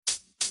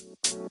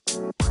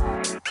So,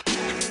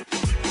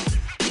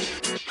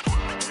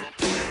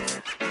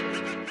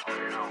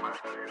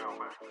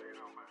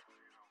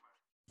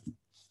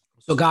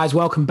 guys,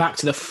 welcome back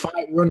to the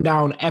Fight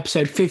Rundown,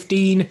 episode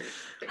 15.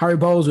 Harry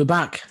Bowles, we're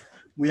back.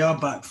 We are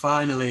back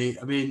finally.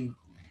 I mean,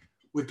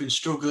 we've been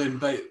struggling,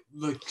 but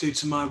due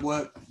to my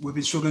work,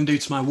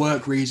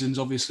 reasons.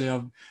 Obviously,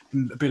 I've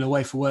been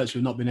away for work, so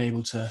we've not been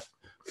able to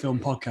film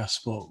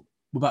podcasts. But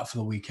we're back for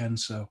the weekend,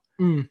 so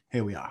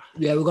here we are.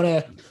 Yeah, we're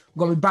gonna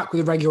be back with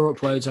the regular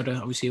uploads. I don't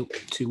obviously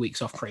 2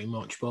 weeks off, pretty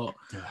much, but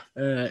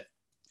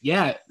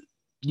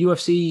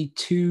UFC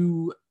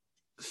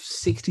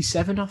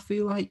 267, I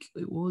feel like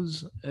it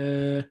was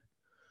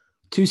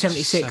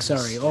 276.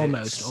 Sorry,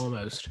 almost.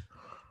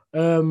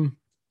 I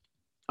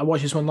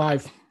watched this one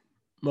live.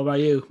 What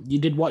about you? You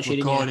did watch it,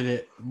 didn't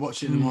you?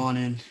 Watched it in the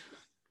morning.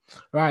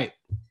 Right.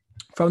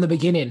 From the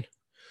beginning,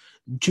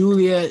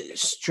 Julia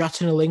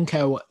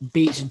Stratonilenko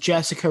beats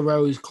Jessica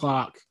Rose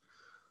Clark.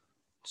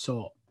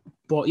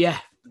 But yeah,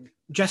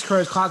 Jessica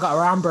Rose Clark got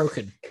her arm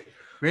broken.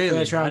 Really?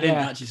 I didn't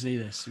actually see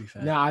this, to be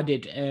fair. No, I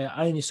did.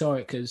 I only saw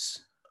it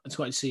because I just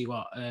wanted to see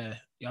what,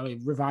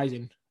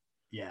 revising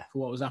for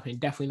what was happening.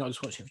 Definitely not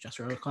just watching it for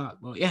Jessica Rose Clark,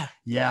 but yeah.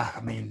 Yeah,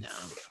 I mean,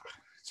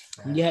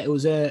 yeah, it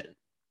was a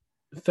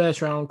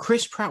first round.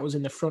 Chris Pratt was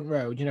in the front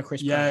row. Do you know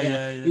Chris Pratt?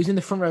 Yeah. He was in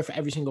the front row for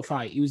every single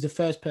fight. He was the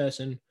first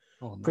person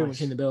pretty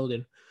much in the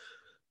building.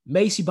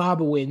 Macy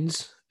Barber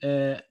wins.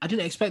 I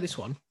didn't expect this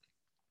one.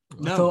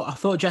 No. I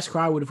thought Jessica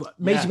I would have.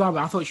 Macy Barber,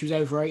 I thought she was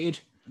overrated.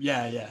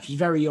 Yeah. She's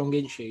very young,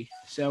 isn't she?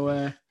 So,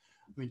 I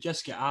mean,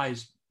 Jessica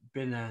I's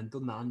been there and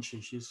done that, hasn't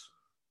she? She's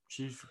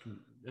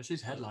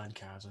headline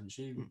cards, hasn't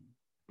she?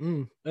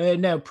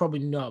 No, probably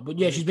not. But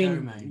yeah, she's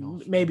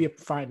been maybe a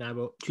fight now,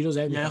 but she does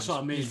OnlyFans. Yeah, that's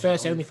what I mean. She's the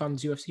first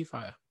OnlyFans UFC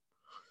fighter.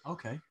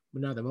 Okay.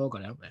 But now they've all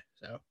got out there.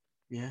 So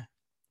yeah.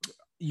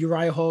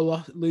 Uriah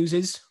Hall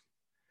loses.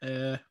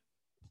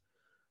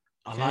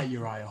 I like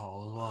Uriah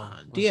Hall as well.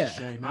 Do you?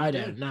 I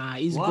don't. Nah,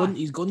 he's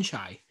gun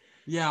shy.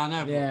 Yeah, I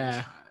know.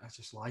 Yeah. I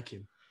just like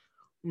him.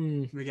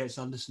 Against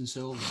Anderson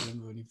Silva,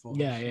 remember when he fought?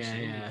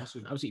 Yeah.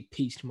 Obviously, he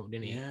pieced him up,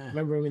 didn't he? Yeah.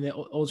 Remember him in the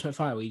Ultimate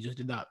Fight where he just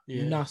did that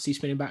nasty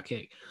spinning back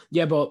kick?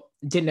 Yeah, but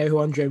didn't know who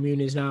Andre Moon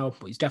is now,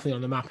 but he's definitely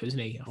on the map, isn't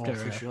he?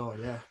 For sure,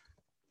 yeah.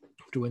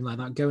 After a win like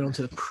that. Going on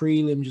to the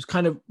prelim, just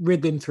kind of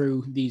riddling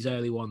through these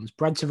early ones.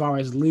 Brad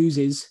Tavares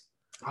loses.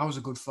 That was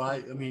a good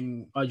fight. I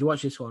mean... Oh, did you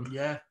watch this one?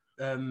 Yeah.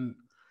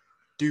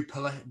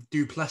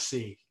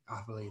 Duplessis,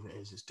 I believe it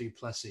is. It's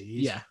Duplessis.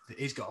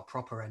 He's got a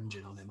proper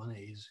engine on him, hasn't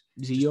he? Is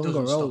he young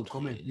or old? Is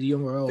he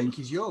young or old? I think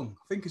he's young.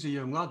 I think he's a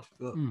young lad,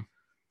 but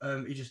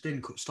he just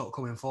didn't stop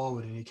coming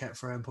forward, and he kept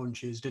throwing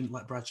punches. Didn't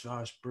let Brad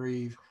Tavares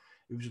breathe.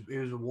 It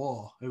was a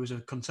war. It was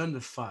a contender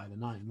fight of the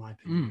night, in my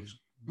opinion. It was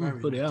very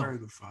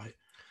good fight.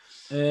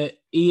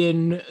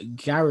 Ian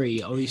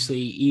Gary,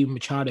 obviously Ian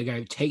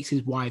Machado takes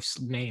his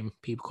wife's name.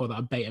 People call that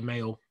a beta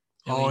male.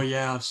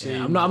 I've seen.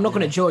 I'm not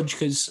going to judge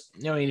because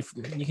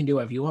you can do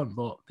whatever you want,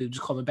 but people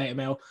just call him a beta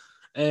male.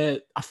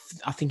 I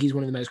think he's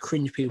one of the most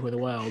cringe people in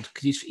the world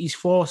because he's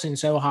forcing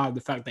so hard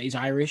the fact that he's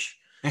Irish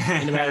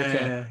in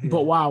America. Yeah.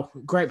 But wow,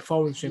 great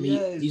performance from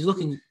him. He's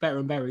looking better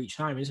and better each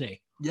time, isn't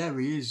he? Yeah,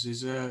 he is.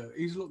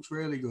 He looks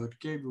really good.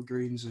 Gabriel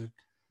Green's a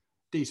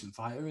decent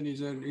fighter, and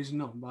he's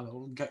not bad at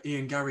all.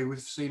 Ian Gary, we've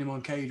seen him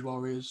on Cage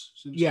Warriors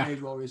since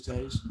Cage Warriors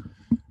days,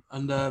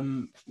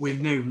 and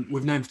we've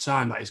known for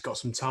time that he's got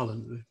some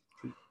talent.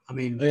 I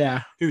mean,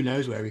 who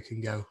knows where he can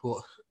go?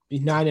 But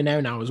he's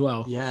 9-0 now as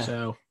well. Yeah,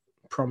 so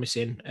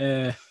promising.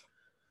 Conor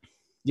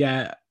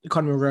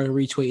Monroe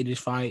retweeted his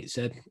fight,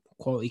 said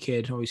quality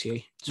kid,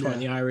 obviously fighting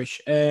the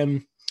Irish.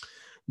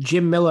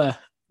 Jim Miller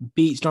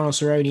beats Donald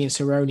Cerrone in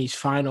Cerrone's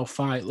final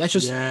fight. Let's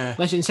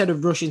instead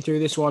of rushing through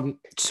this one,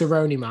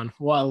 Cerrone, man,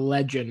 what a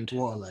legend!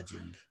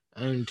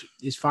 And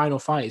his final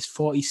fight is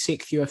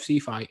 46th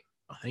UFC fight,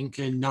 I think.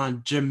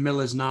 And Jim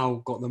Miller's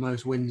now got the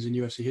most wins in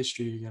UFC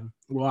history again.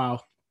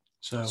 Wow.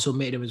 So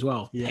submitted him as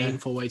well. Yeah.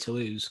 Painful way to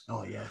lose.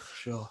 Oh yeah, for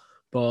sure.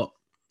 But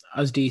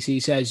as DC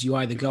says, you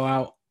either go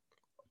out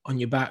on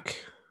your back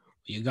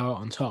or you go out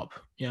on top.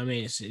 You know what I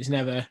mean? It's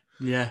never.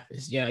 Yeah.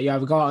 You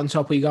either go out on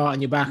top or you go out on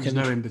your back. There's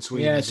no in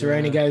between. Yeah,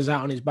 Cerrone goes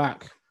out on his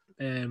back.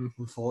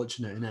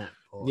 Unfortunate, isn't it?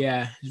 But...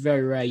 Yeah, it's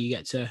very rare you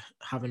get to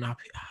have a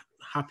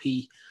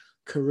happy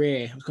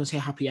career. I was going to say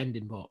happy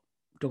ending, but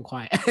don't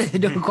quite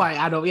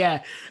add up.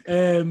 Yeah.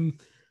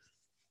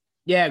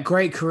 Yeah,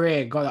 great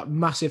career. Got that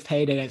massive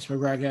payday against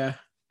McGregor.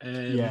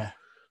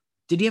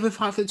 Did he ever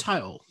fight for the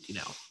title? You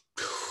know.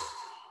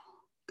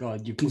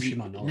 God, you push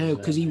him on. No,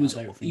 because he was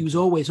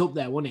always up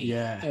there, wasn't he?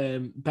 Yeah.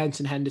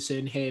 Benson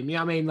Henderson, him. You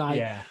know what I mean?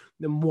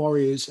 The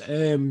Warriors.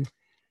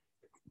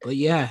 But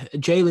yeah,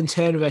 Jalen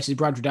Turner versus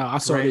Brad Riddell. I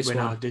saw this one.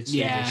 I did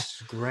see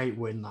this. Great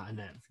win, that,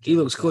 innit? He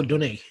looks good,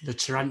 doesn't he? The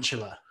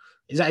Tarantula.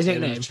 Is that his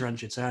nickname?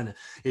 Tarantula Turner.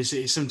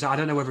 It's sometimes, I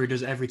don't know whether he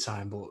does it every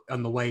time, but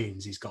on the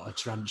weigh-ins, he's got a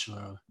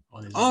tarantula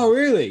on his Oh,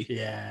 really?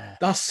 Yeah.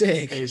 That's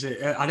sick.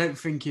 I don't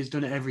think he's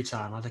done it every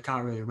time. I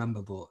can't really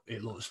remember, but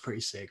it looks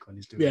pretty sick when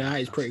he's doing it. Yeah, that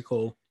is pretty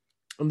cool.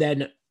 And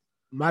then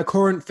my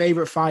current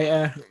favourite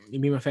fighter, he's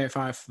been my favourite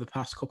fighter for the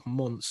past couple of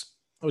months,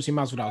 Obviously,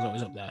 Masvidal's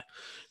always up there.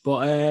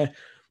 But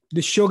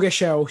the Sugar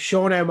Show,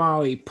 Sean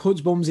O'Malley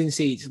puts bums in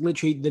seats.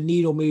 Literally, the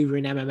needle mover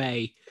in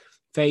MMA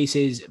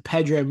faces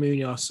Pedro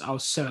Munoz. I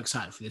was so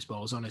excited for this,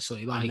 balls,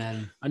 honestly. Like,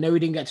 I know we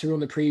didn't get to run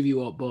the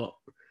preview up, but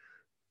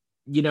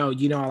you know,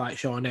 I like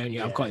Sean, don't you?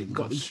 Yeah, I've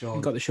got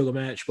the Sugar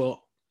merch, but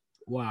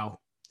wow.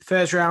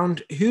 First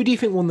round. Who do you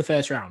think won the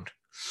first round?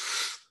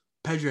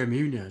 Pedro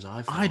Munoz,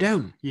 I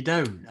don't. You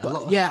don't?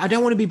 I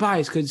don't want to be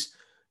biased because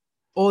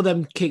all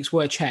them kicks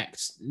were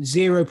checked.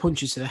 0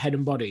 punches to the head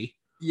and body.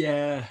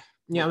 Yeah.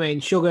 You know what I mean?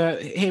 Sugar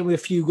hit him with a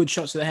few good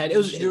shots to the head.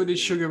 What did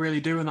Sugar really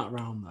do in that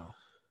round, though?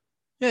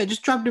 Yeah,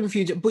 just dragged him a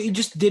few, but he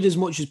just did as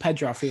much as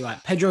Pedro, I feel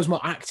like. Pedro's more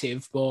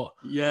active, but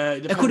yeah,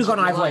 it could have gone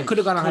either way. Could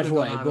have gone either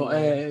way.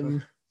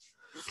 But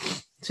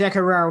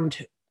second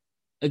round,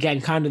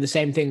 again, kind of the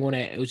same thing,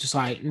 wasn't it? It was just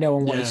like no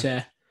one wanted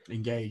to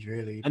engage,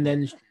 really. And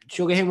then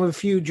Sugar hit him with a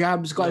few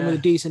jabs, got him with a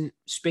decent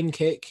spin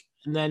kick,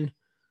 and then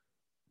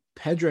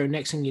Pedro,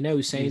 next thing you know,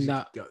 is saying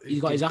he's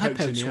got his eye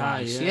poked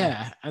twice.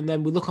 Yeah. And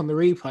then we look on the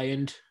replay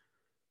and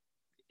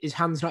his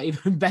hand's not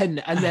even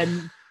bent, and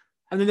then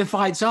the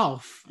fight's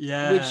off.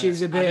 Yeah. Which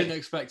is a bit. I didn't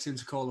expect him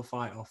to call the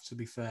fight off, to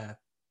be fair.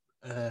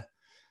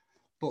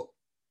 But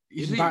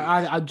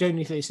I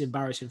genuinely think it's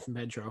embarrassing from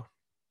Pedro.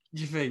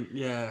 Do you think?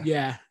 Yeah.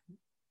 Yeah.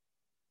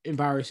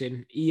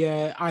 Embarrassing.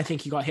 I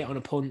think he got hit on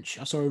a punch.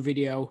 I saw a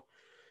video.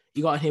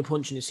 He got hit a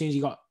punch, and as soon as he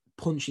got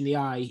punched in the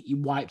eye, he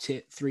wiped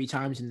it 3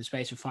 times in the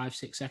space of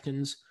 5-6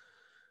 seconds.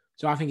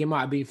 So I think it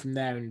might have been from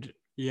there. And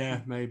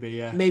yeah, maybe.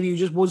 Yeah. Maybe he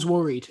just was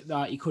worried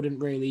that he couldn't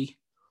really.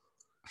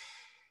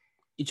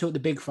 He took the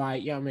big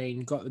fight. You know what I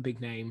mean? Got the big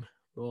name,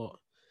 but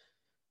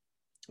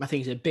I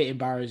think it's a bit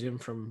embarrassing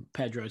from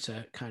Pedro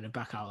to kind of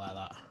back out like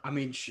that. I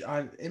mean,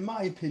 in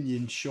my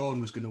opinion, Sean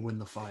was going to win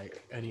the fight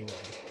anyway.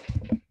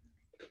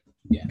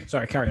 Yeah.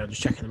 Sorry, carry on.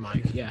 Just checking the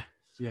mic. Yeah.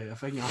 Yeah, I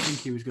think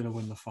he was going to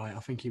win the fight. I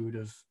think he would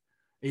have,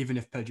 even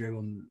if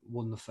Pedro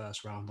won the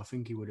first round, I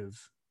think he would have.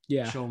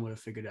 Yeah. Sean would have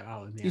figured it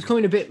out. He's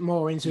coming a bit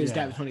more into his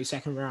depth on his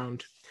second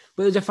round,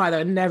 but it was a fight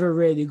that never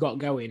really got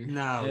going.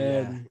 No.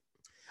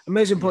 And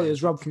most importantly, it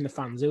was robbed from the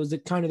fans. It was the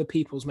kind of the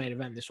people's main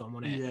event, this one,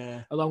 wasn't it?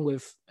 Yeah. Along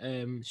with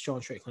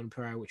Sean Strickland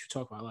Pereira, which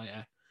we'll talk about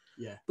later.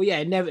 Yeah. But yeah,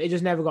 it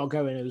just never got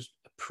going. It was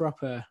a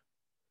proper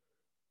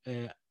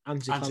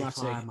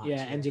anticlimactic.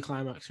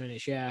 Anticlimax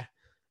finish, yeah.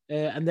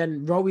 And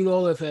then Robbie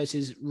Lawler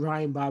versus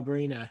Ryan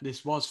Barberena.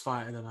 This was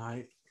fight of the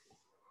night.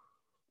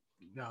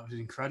 That was an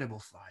incredible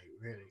fight,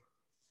 really.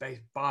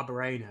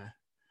 Barberena,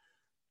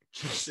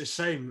 just the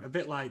same, a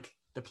bit like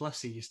the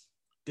Plessis, just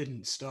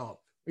didn't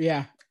stop.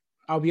 Yeah.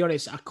 I'll be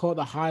honest, I caught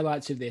the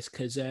highlights of this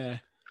because the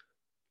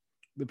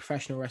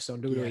professional wrestler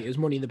on WWE, it was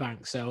Money in the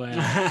Bank. So I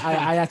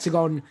had to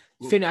go and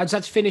I just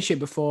had to finish it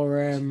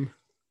before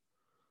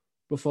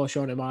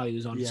Sean O'Malley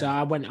was on. Yeah. So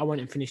I went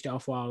and finished it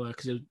off while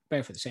because it was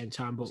both at the same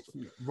time. But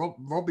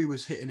Robbie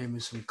was hitting him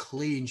with some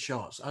clean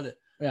shots. At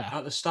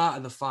the start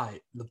of the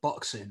fight, the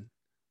boxing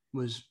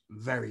was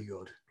very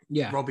good.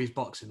 Yeah. Robbie's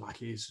boxing, like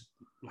his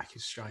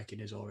striking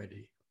is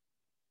already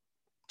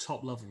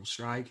top level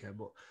striker,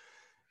 but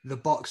the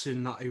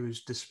boxing that he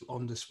was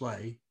on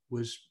display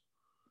was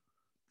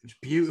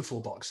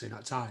beautiful boxing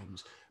at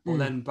times. But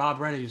then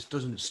Barberena just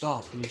doesn't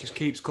stop, and he just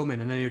keeps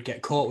coming, and then he'd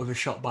get caught with a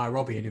shot by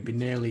Robbie, and he'd be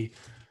nearly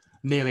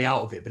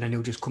out of it, but then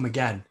he'll just come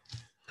again.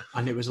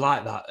 And it was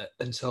like that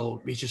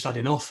until he just had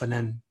enough, and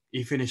then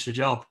he finished the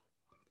job.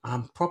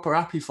 I'm proper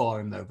happy for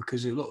him, though,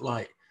 because it looked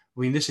like,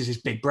 this is his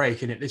big break,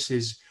 isn't it? This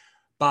is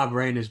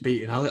Barberena's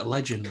beating a little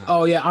legend now.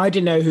 Oh, yeah. I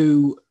didn't know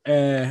who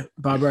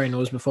Barberena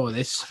was before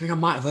this. I think I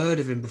might have heard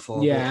of him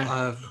before. Yeah.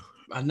 But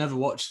I've never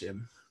watched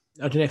him.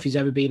 I don't know if he's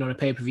ever been on a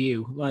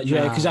pay-per-view.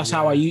 Because that's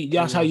how I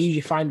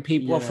usually find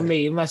people. Yeah. Well, for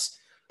me, unless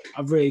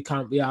I really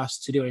can't be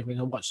asked to do anything,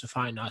 I watch the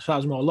fight now. So that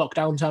was more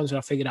lockdown times when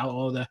I figured out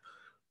all the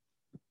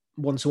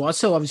ones to watch. I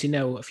still obviously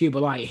know a few,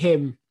 but like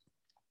him,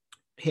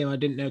 I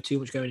didn't know too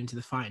much going into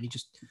the fight, and he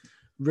just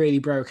really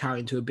broke out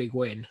into a big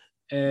win.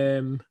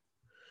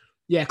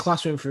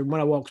 Class win for him.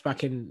 When I walked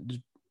back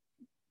in,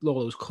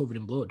 Lawler was covered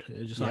in blood. It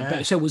was just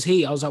like, so was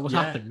he. I was like, what's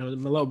happened?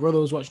 My little brother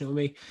was watching it with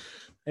me.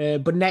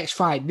 But next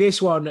fight,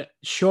 this one,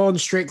 Sean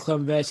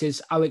Strickland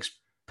versus Alex.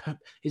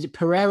 Is it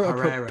Pereira or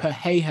Pereira?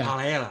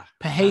 Pereira.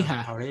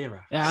 Yeah,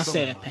 that's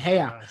it.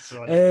 Pereira.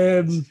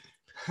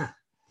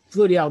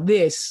 Bloody hell,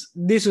 this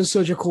was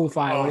such a cool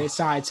fight when it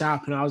started to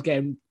happen. I was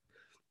getting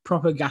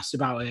proper gassed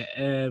about it.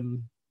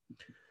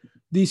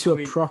 These two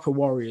are proper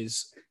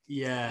warriors.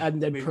 Yeah.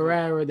 And then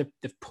Pereira,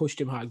 they've pushed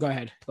him hard. Go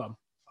ahead. Go on.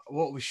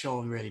 What was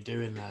Sean really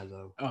doing there,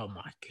 though? Oh,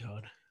 my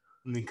God.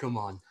 Come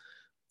on.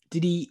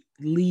 Did he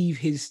leave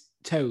his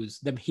toes?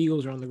 Them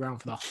heels are on the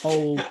ground for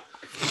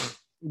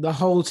the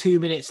whole 2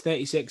 minutes,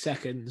 36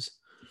 seconds.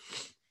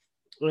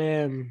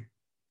 Pereira's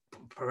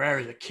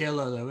a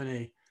killer, though, isn't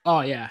he?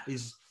 Oh, yeah.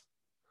 He's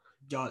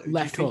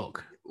left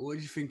hook. What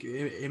do you think of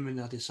him and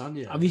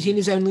Adesanya? Have you seen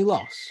his only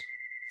loss?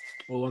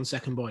 Well, 1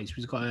 second, boys.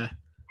 We've got a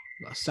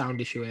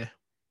sound issue here.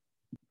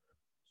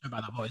 Sorry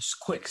about that, boys.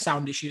 Quick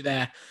sound issue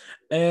there.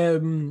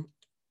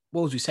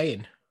 What was we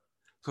saying?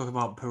 Talk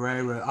about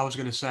Pereira. I was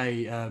going to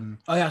say...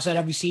 oh, yeah, I said,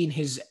 have you seen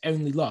his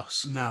only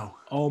loss? No.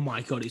 Oh,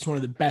 my God. It's one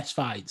of the best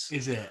fights.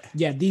 Is it?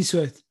 Yeah, these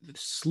were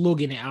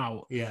slugging it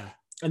out. Yeah.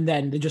 And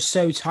then they're just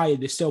so tired,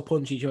 they still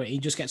punch each other. He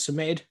just gets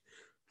submitted.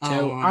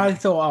 So right. I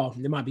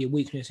thought, there might be a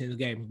weakness in the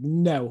game.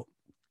 No.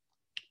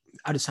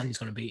 Adesanya's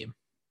going to beat him.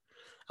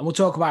 And we'll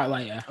talk about it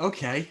later.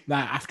 Okay.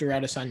 That after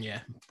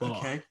Adesanya.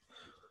 But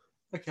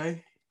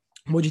Okay.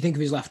 What do you think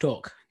of his left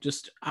hook?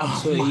 Just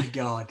absolutely... Oh, my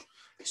God.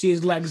 See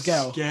his legs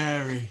go.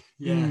 Scary.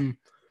 Yeah.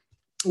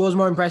 What was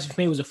more impressive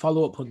for me was the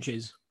follow-up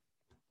punches.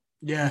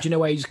 Yeah. Do you know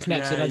where he's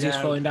connected as he's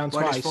falling down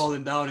twice? When he's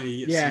falling down and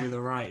he hits him with the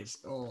right.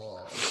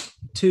 Oh.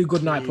 2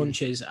 good night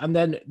punches. And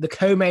then the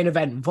co-main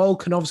event,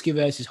 Volkanovski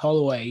versus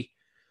Holloway.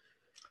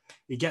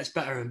 He gets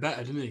better and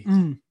better, doesn't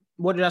he?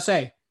 What did I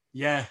say?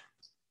 Yeah.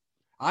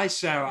 I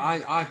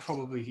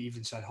probably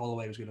even said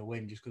Holloway was going to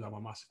win just because I'm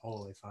a massive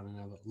Holloway fan and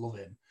I love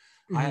him.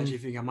 I actually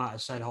think I might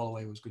have said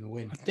Holloway was going to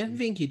win. I don't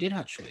think you did,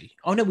 actually.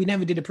 Oh, no, we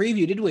never did a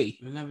preview, did we?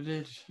 We never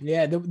did.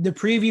 Yeah, the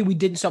preview we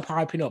didn't stop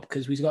hyping up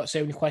because we got so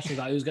many questions.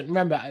 Like, it was going to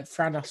remember,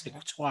 Fran asked it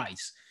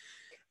twice.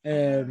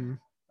 Then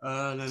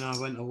I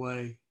went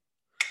away.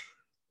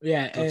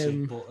 Yeah.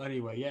 But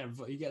anyway, yeah,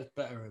 he gets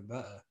better and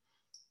better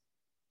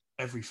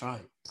every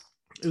fight.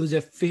 It was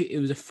a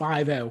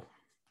 5-0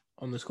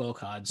 on the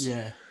scorecards.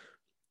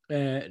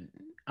 Yeah.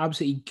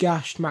 Absolutely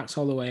gashed Max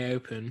Holloway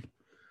open.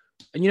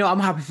 And, I'm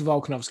happy for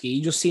Volkanovski.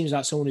 He just seems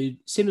like someone who,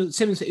 similar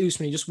to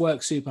Usman, he just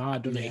works super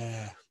hard, doesn't he?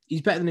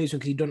 He's better than Usman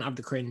because he doesn't have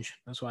the cringe.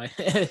 That's why.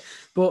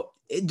 But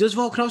does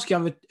Volkanovski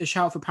have a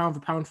shout for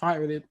pound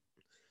fighter? You know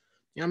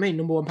what I mean?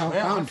 Number 1 pound for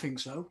pound. I think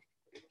so.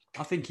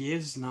 I think he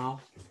is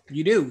now.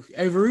 You do?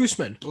 Over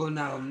Usman? Well,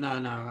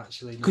 no,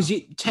 actually. Because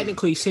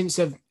technically, since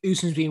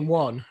Usman's been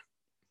won,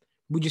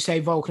 would you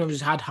say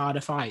Volkanovski's had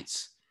harder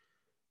fights?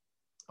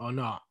 Or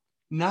not?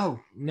 No.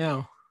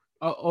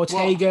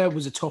 Ortega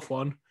was a tough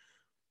one.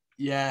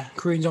 Yeah.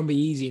 Korean Zombie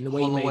easy in the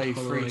way Holloway he made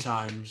Holloway 3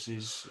 times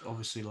is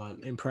obviously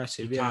like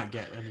impressive. You can't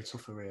get any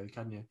tougher, really,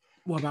 can you?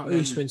 What about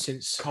Usman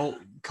since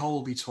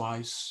Colby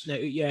twice? No,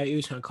 yeah,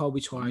 Usman, Colby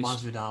twice.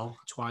 Masvidal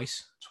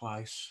twice.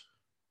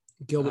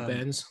 Gilbert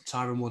Burns.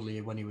 Tyron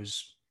Woodley when he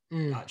was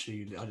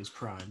actually at his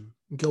prime.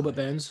 Gilbert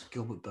Burns.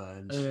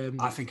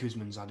 I think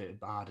Usman's had it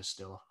harder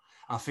still.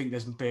 I think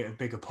there's a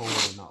bigger pull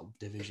in that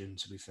division,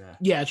 to be fair.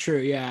 Yeah, true.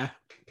 Yeah.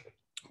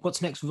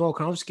 What's next for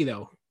Volkanovski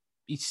though?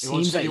 He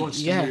wants to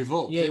move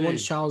up. Yeah, he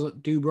wants Charles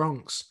Du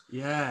Bronx.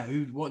 Yeah.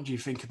 What do you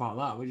think about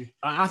that? Would you?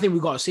 I think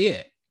we've got to see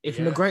it.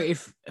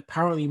 If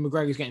apparently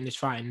McGregor's getting this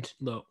fight, and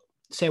look,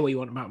 say what you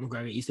want about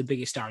McGregor, he's the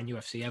biggest star in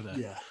UFC ever.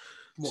 Yeah.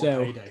 What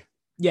a payday.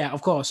 Yeah,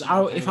 of course.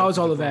 If I was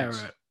Oliveira,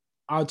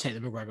 I would take the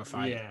McGregor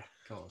fight. Yeah,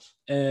 of course.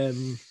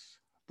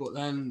 But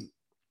then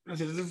the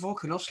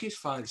Volkanovski's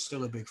fight is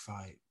still a big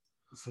fight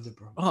for the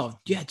Bronx. Oh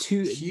yeah,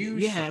 huge.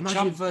 Yeah,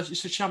 imagine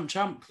it's a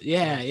champ.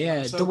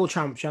 Yeah. So, double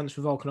champ chance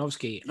for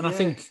Volkanovski, and I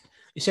think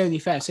it's only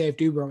fair. Say if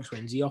Du Bronx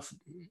wins, I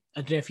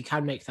don't know if he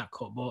can make that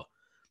cut, but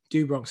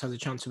Du Bronx has a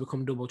chance to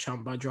become double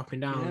champ by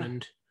dropping down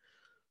and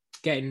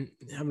having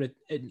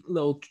a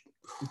little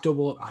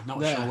double. I'm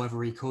not sure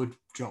whether he could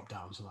drop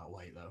down to that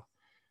weight though.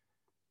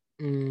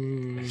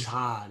 It's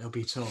hard. It'll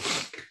be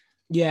tough.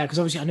 Yeah, because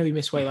obviously I know he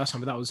missed weight last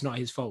time, but that was not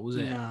his fault, was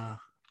it? Yeah.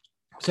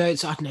 So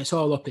it's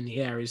all up in the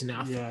air, isn't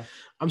it? Yeah.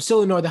 I'm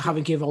still annoyed they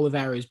haven't given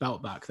Oliveira his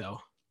belt back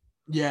though.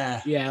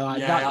 Yeah. Yeah,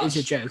 that is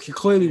a joke. It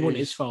clearly wasn't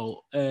his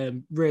fault.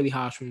 Really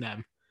harsh from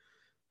them.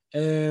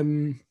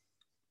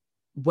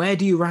 Where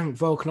do you rank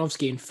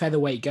Volkanovski in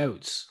featherweight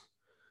goats?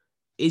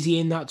 Is he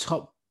in that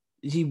top?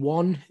 Is he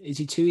 1? Is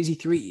he 2? Is he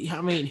 3?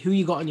 I mean, who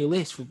you got on your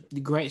list for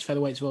the greatest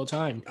featherweights of all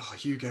time? Oh,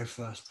 you go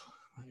first.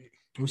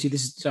 Obviously,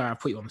 sorry, I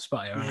put you on the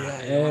spot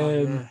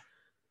here.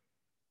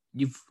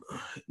 Yeah.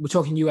 We're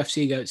talking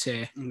UFC goats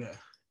here.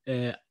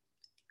 Yeah.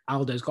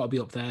 Aldo's got to be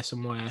up there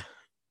somewhere.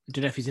 I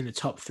don't know if he's in the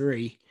top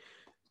 3.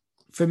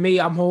 For me,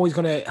 I'm always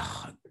gonna.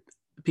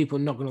 People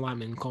are not gonna like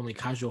me and call me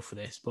casual for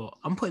this, but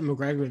I'm putting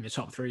McGregor in the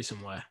top 3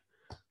 somewhere.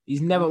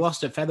 He's never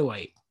lost at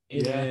featherweight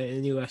in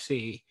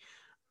UFC.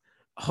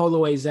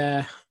 Holloway's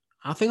there.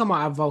 I think I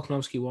might have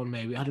Volkanovski 1,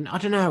 maybe. I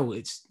don't know.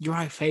 It's your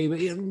right favorite.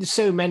 There's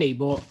so many,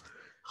 but.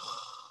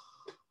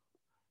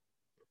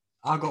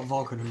 I got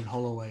Volkan and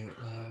Holloway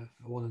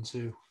at 1 and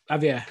 2.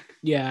 Have you?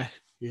 Yeah.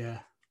 Yeah.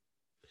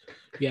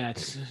 Yeah,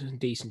 it's a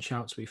decent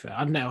shout, to be fair.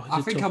 I don't know.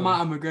 I think I might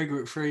have McGregor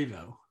at 3,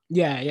 though.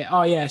 Yeah.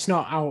 Oh, yeah, it's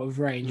not out of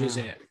range, is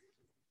it?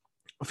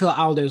 I feel like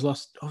Aldo's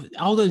lost.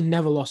 Aldo's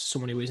never lost to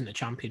someone who isn't a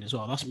champion as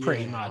well. That's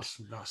pretty mad.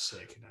 That's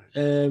sick.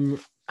 And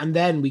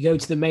then we go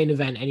to the main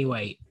event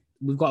anyway.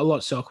 We've got a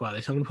lot to talk about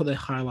this. I'm going to put the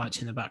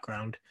highlights in the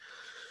background.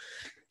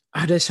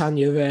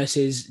 Adesanya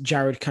versus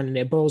Jared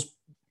Cannonier. Balls.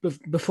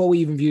 Before we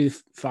even view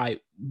the fight,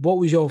 what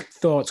was your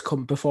thoughts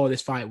before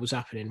this fight was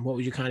happening? What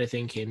was you kind of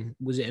thinking?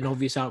 Was it an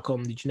obvious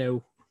outcome? Did you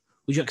know?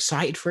 Was you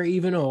excited for it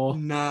even, or?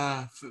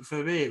 Nah,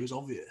 for me it was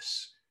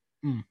obvious.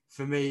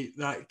 For me,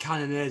 that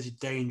Cannonier is a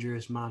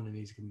dangerous man, and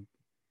he's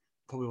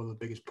probably one of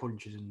the biggest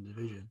punchers in the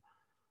division.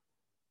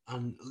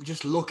 And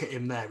just look at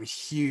him there; he's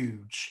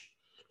huge.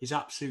 He's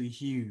absolutely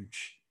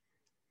huge.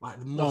 Like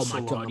the muscle.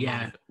 Oh my God, yeah.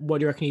 Man. What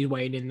do you reckon he's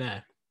weighing in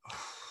there? I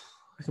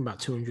reckon about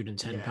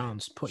 210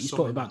 pounds. He's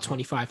put about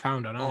 25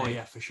 pounds on, hasn't he? Oh,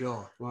 yeah, for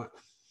sure. Right.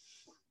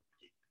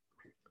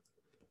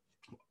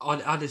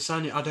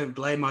 Adesanya, I don't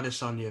blame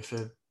Adesanya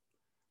for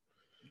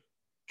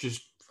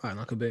just fighting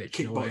like a bitch.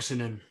 Kickboxing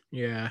him.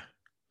 Yeah.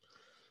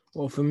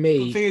 Well, for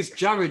me... The thing is,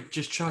 Jared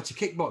just tried to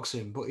kickbox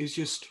him, but he's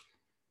just...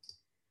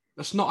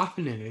 That's not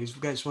happening. He's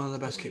against one of the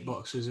best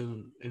kickboxers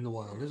in the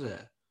world, is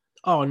it?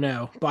 Oh,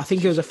 no. But I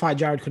think it was a fight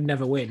Jared could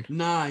never win.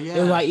 Nah, yeah.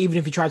 It was like, even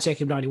if he tried to take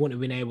him down, he wouldn't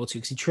have been able to,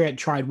 because he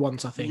tried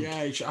once, I think.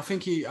 Yeah, I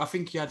think he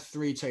had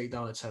 3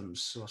 takedown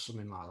attempts or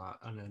something like that,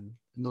 and then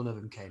none of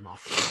them came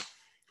off.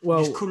 Well,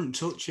 he just couldn't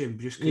touch him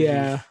just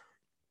because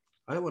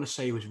I don't want to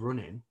say he was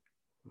running,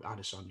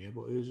 Adesanya,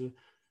 but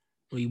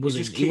he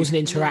wasn't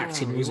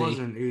interacting, was he? He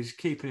wasn't. He was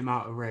keeping him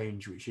out of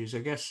range, which is, I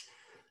guess,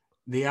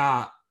 the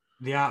art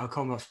of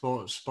combat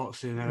sports,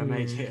 boxing,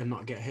 MMA is hit and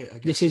not get hit. I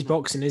guess, this is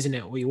boxing, isn't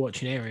it? What you're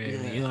watching here.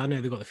 Yeah. I know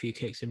they've got a few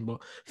kicks in,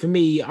 but for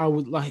me, I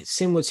would like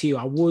similar to you.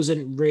 I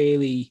wasn't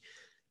really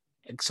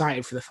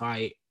excited for the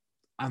fight,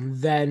 and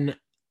then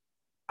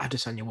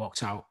Adesanya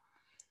walked out.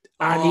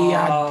 And he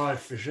had,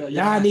 for sure.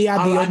 Yeah. And he had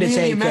the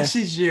Undertaker. I nearly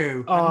messaged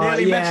you.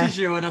 Messaged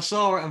you, and I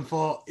saw it and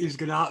thought he's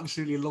going to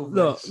absolutely love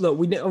this. Look,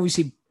 we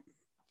obviously,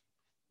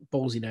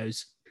 Ballsy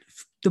knows.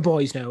 The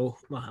boys know.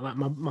 Like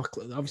my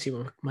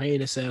obviously my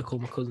inner circle,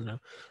 my cousin know.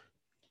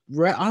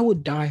 I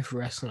would die for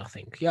wrestling, I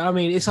think. Yeah, I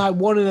mean, it's like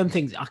one of them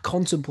things. I would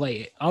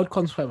contemplate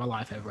my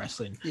life over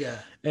wrestling. Yeah.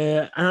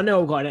 And I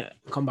know I've got a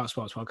combat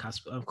sports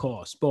podcast, of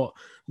course, but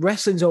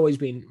wrestling's always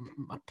been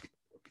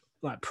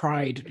like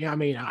pride. You know what I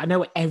mean? I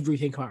know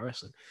everything about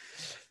wrestling.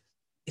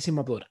 It's in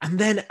my blood. And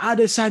then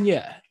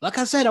Adesanya, like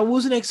I said, I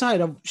wasn't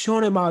excited.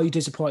 Sean O'Malley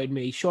disappointed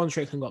me. Sean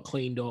Strickland got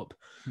cleaned up.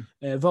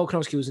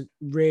 Volkanovski wasn't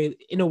really,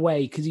 in a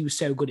way, because he was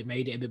so good, it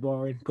made it a bit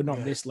boring, but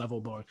not this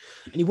level boring.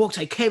 And he walked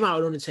out, came out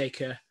of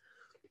Undertaker.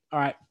 All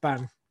right,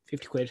 bang,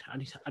 50 quid.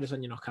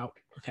 Adesanya knockout.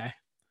 Okay.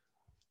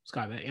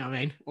 Skybet, you know what I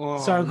mean?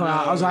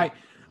 I was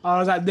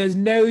like, there's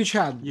no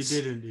chance. You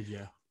didn't, did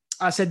you?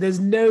 I said, there's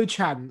no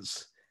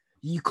chance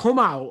you come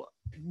out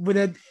with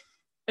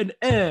an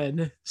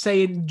urn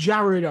saying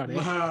Jared on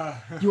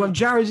it. You have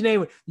Jared's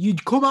name.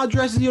 You'd come out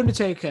dressed as The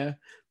Undertaker,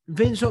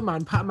 Vince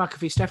McMahon, Pat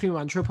McAfee, Stephanie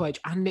McMahon, Triple H,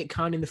 and Nick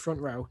Khan in the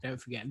front row.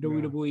 Don't forget,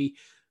 WWE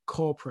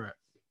corporate.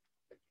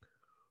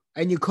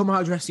 And you come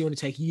out dressed as The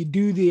Undertaker. You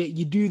do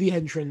the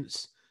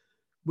entrance,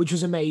 which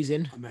was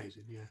amazing.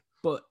 Amazing, yeah.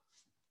 But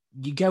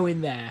you go in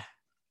there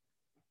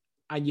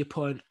and you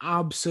put an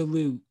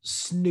absolute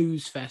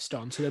snooze fest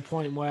on to the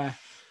point where,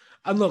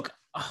 and look,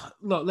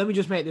 let me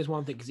just make this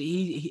one thing, because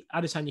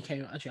Adesanya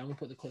came. Actually, I'm gonna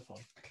put the clip on.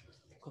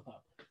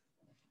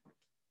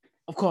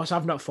 Of course,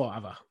 I've not fought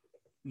ever.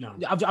 No,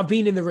 I've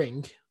been in the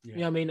ring. Yeah. You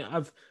know what I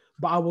mean?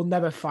 But I will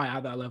never fight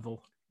at that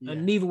level,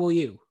 and neither will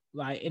you.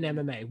 Like in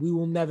MMA, we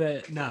will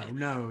never. No.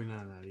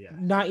 Yeah,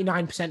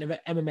 99% of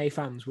MMA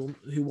fans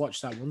who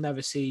watch that will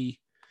never see.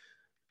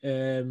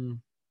 We'll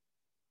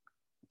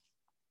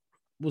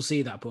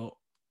see that, but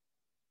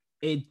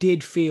it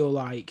did feel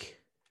like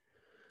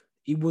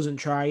he wasn't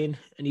trying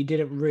and he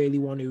didn't really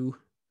want to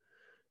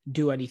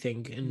do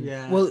anything. And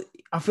well,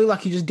 I feel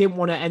like he just didn't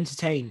want to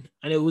entertain.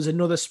 And it was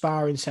another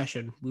sparring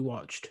session we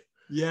watched.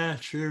 Yeah,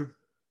 true.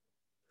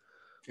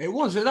 It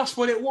was. That's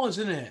what it was,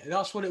 isn't it?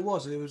 That's what it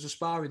was. It was a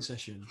sparring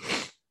session.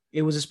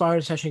 It was a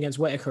sparring session against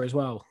Whitaker as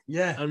well.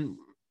 Yeah. And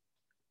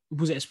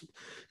was it?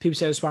 People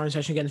say it was a sparring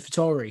session against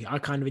Vittori. I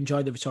kind of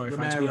enjoyed the Vittori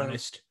fight, to be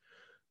honest.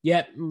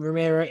 Yeah,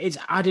 Romero. It's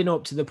adding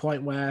up to the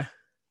point where,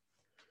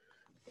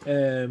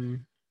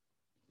 it's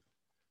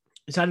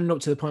adding up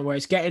to the point where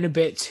it's getting a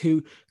bit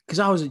too. Because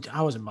I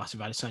was a massive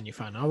Adesanya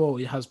fan. I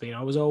always has been.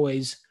 I was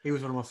always. He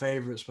was one of my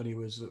favorites when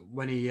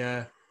he.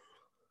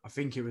 I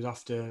think it was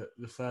after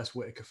the first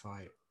Whitaker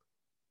fight.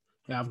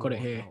 Yeah, I've got it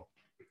here.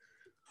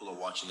 People are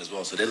watching as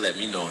well, so they let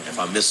me know if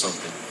I missed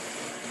something.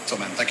 So,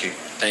 man, thank you.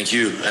 Thank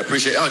you. I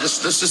appreciate it. Oh,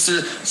 just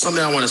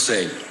something I want to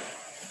say.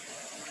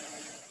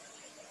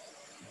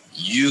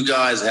 You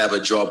guys have a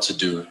job to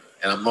do,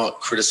 and I'm not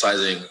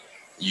criticizing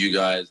you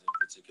guys in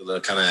particular. I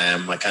kind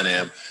of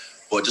am.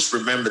 But just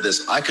remember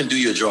this. I can do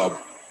your job.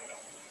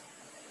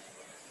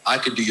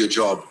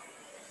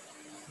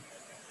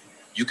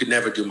 You could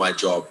never do my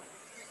job.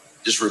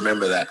 Just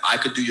remember that. I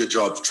could do your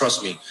job.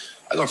 Trust me.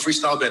 I got a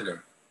freestyle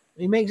bender.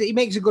 He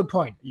makes a good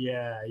point.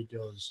 Yeah, he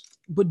does.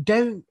 But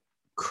don't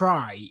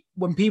cry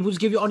when people just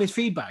give you honest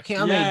feedback. You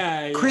know what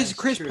I mean? Chris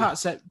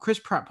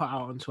Pratt put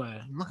out on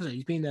Twitter. Like I said,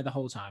 he's been there the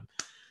whole time.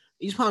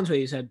 He's put on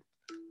Twitter. He said,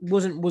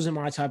 "Wasn't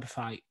my type of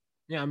fight."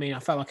 You know what I mean? I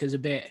felt like it was a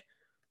bit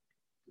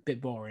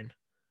boring.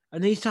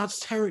 And then he starts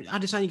tearing.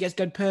 Adesanya gets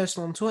dead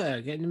personal on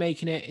Twitter,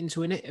 making it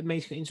into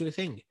a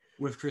thing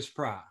with Chris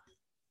Pratt.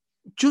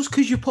 Just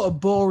because you put a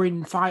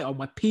boring fight on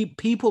where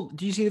people...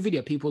 Do you see the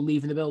video? People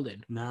leaving the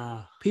building?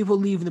 Nah. People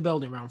leaving the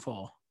building round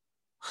 4.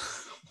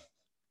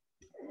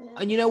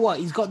 And you know what?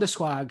 He's got the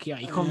swag. Yeah,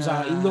 he comes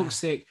out. He looks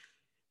sick.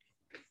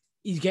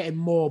 He's getting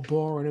more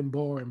boring and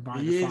boring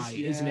by the fight,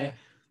 isn't it?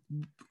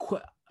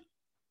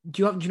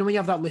 Do you know when you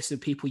have that list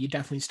of people you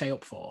definitely stay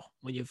up for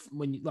when you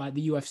like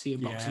the UFC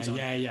and boxing's on?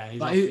 Yeah.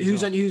 Like,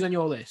 who's on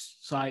your list?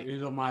 It's like,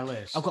 who's on my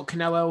list? I've got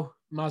Canelo,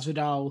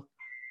 Masvidal.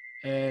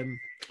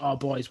 Oh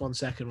boys, one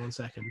second.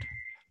 Sorry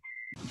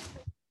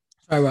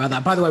about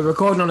that. By the way, we're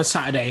recording on a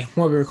Saturday.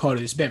 What we're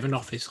recording is a bit of an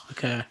office,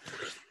 like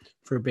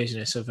for a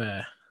business of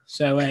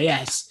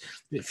yes,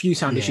 a few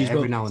sound issues.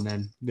 Every now and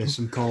then there's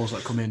some calls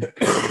that come in. You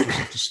just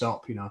have to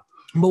stop, you know.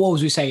 But what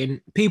was we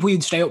saying? People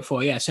you'd stay up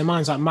for, yeah. So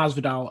mine's like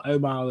Masvidal,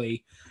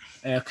 O'Malley,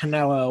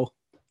 Canelo,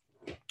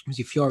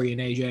 obviously Fury and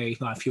AJ,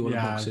 like a few other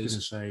boxers. I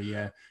was gonna say,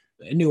 yeah.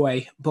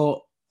 Anyway,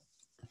 but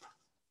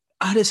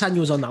Adesanya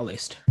was on that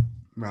list.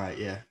 Right,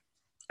 yeah.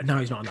 And now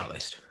he's not on that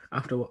list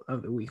after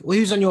the week. Well,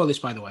 who's on your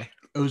list, by the way?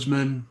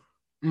 Usman,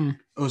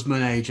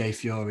 AJ,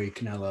 Fury,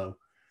 Canelo.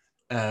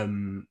 I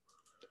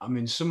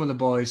mean, some of the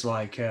boys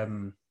like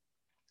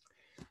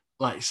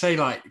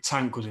say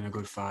Tank was in a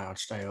good fight, I'd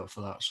stay up for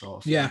that sort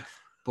of thing. Yeah.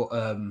 But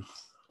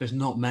there's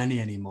not many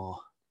ananymore.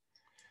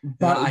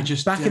 But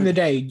back in the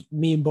day,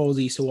 me and Balls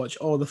used to watch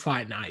all the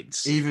fight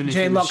nights. Even if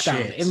in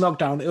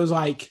lockdown, it was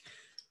like,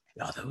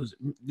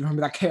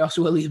 remember that Chaos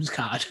Williams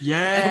card?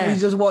 Yeah. We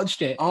just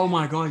watched it. Oh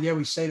my god, yeah,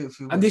 we stayed up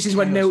for. And this is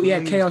when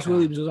Chaos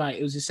Williams was like,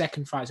 it was his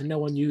second fight, so no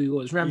one knew who he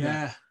was. Remember?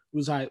 Yeah. It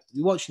was like,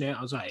 we watching it,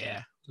 I was like,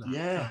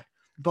 yeah.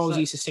 Balls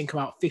used to stink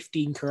about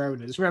 15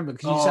 Coronas. Remember?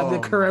 Because you used to have the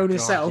Corona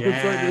set up in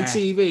front of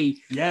the TV.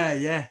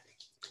 Yeah.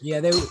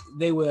 Yeah,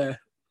 they were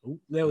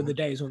the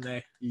days, weren't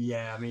they?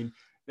 Yeah, I mean,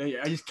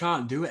 I just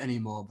can't do it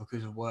anymore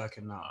because of work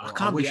and that.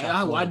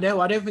 I know.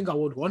 I don't think I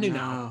would want it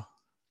now.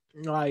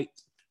 Like,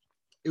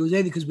 it was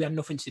only because we had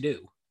nothing to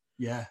do.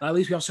 Yeah. At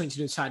least we have something to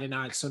do Saturday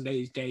nights,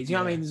 Sundays, days. You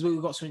know what I mean?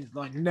 We've got something,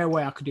 like, no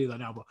way I could do that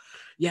now. But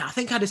yeah, I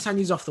think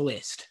Adesanya's off the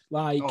list.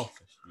 Like, I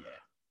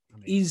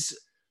mean, he's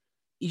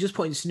just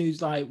putting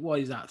snooze, like, what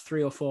is that?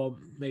 3 or 4,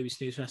 maybe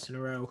snooze fest in a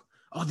row.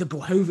 Oh, the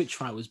Blachowicz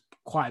fight was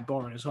quite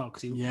boring as well.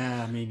 Cause you know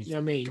what I mean?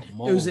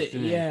 It was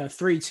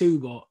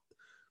 3-2, but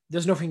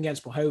there's nothing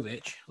against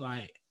Blachowicz.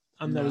 Like,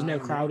 and there was no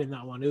crowd in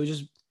that one. It was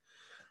just,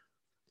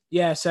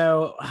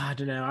 so I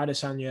don't know.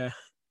 Adesanya,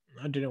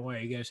 I don't know where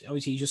he goes.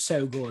 Obviously, he's just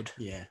so good.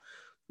 Yeah.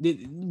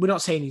 We're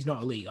not saying he's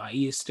not elite. Like,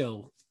 he is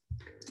still,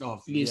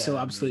 still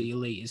absolutely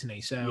elite, isn't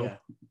he? So,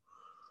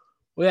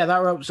 well, that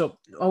wraps up.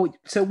 Oh,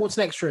 so what's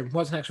next for him?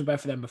 What's next for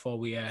both of them before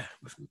we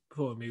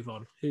move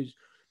on? Who's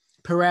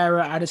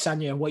Pereira,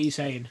 Adesanya? What are you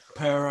saying?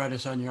 Pereira,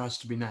 Adesanya has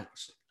to be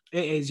next.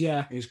 It is,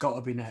 yeah. He's got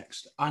to be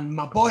next. And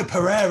my boy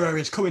Pereira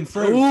is coming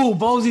through. Oh,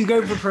 Ballsy's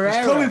going for Pereira.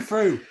 He's coming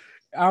through.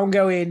 I'm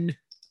going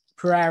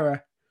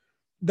Pereira.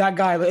 That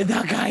guy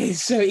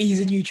is so. He's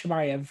a new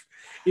Chimaev.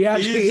 He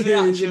actually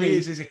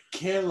is. He's a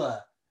killer.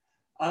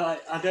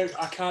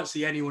 I can't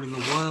see anyone in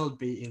the world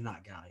beating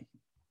that guy.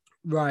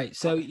 Right.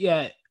 So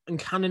yeah, and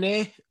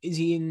Cannonier, is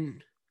he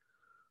in?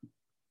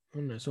 I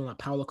don't know, something like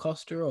Paulo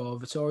Costa or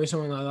Vittoria,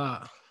 something like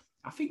that.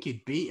 I think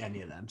he'd beat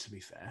any of them. To be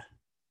fair,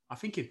 I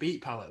think he'd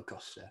beat Paulo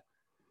Costa.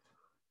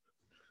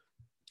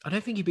 I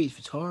don't think he beats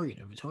Vittoria.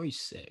 No, Vittoria's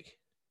sick.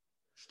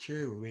 It's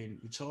true. I mean,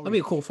 Vittoria. That'd be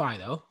a cool fight,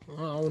 though.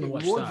 I want to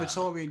watch that.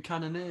 Vittoria and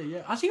Cannonier,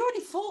 yeah. Has he already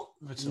fought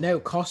Vittoria? No,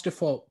 Costa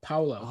fought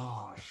Paulo.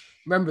 Oh,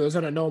 remember, it was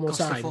on a normal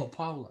Costa time. fought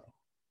Paulo.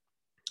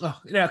 Oh,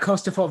 no,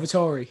 Costa fought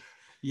Vittoria.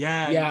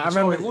 Yeah, I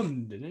remember. He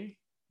won, didn't he?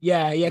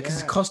 Yeah,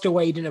 because Costa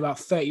weighed in about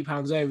 30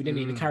 pounds over, didn't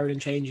he? And he carried on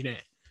changing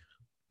it.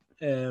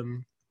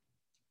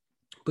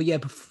 But yeah,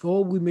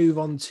 before we move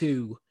on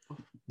to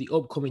the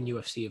upcoming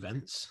UFC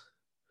events,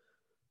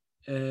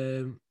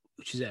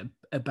 which is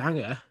a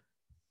banger,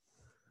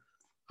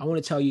 I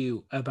want to tell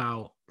you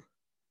about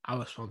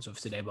our sponsor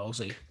for today,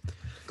 Ballsy.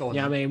 Go on.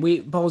 Yeah, I mean,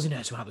 Ballsy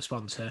knows about the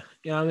sponsor.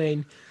 You know what I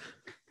mean?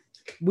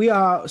 We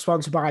are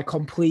sponsored by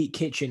Complete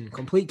Kitchen.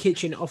 Complete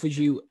Kitchen offers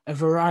you a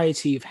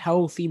variety of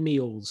healthy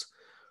meals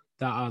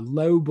that are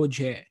low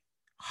budget,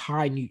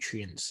 high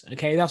nutrients.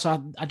 Okay, that's why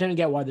I don't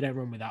get why they don't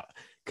run with that.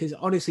 Because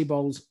honestly,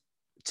 Balls,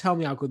 tell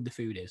me how good the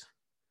food is.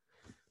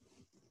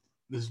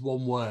 There's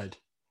one word: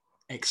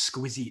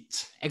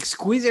 exquisite.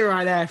 Exquisite,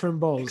 right there from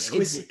Balls.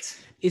 Exquisite.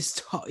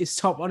 It's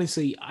top.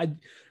 Honestly,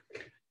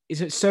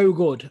 it's so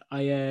good.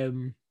 I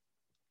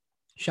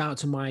shout out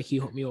to Mike. He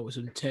hooked me up with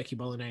some turkey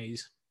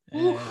bolognese.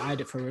 I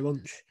had it for a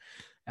lunch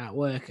at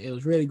work. It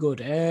was really good.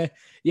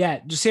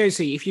 Just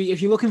seriously, if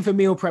you're looking for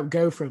meal prep,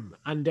 go for them.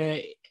 And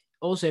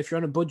also, if you're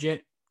on a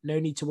budget, no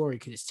need to worry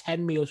because it's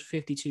 10 meals for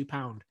 £52.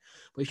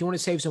 But if you want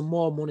to save some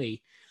more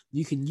money,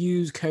 you can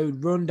use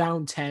code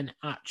RUNDOWN10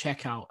 at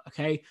checkout.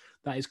 Okay,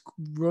 that is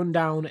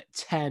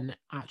RUNDOWN10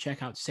 at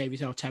checkout to save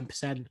yourself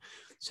 10%.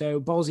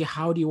 So, Ballsy,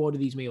 how do you order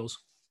these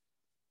meals?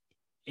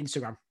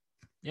 Instagram.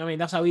 You know what I mean?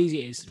 That's how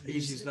easy it is.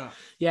 Easy as that.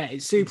 Yeah,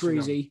 it's super Instagram.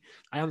 Easy.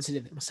 I answered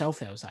it myself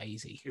there. It was that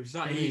easy. It was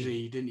that easy.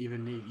 You didn't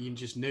even need, you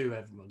just knew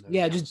everyone.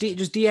 Yeah, just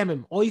DM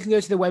him. Or you can go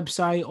to the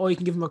website or you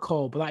can give him a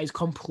call. But that is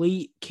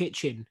Complete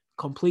Kitchen.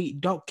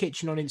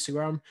 Complete.kitchen on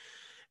Instagram.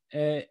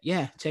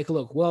 Take a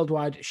look.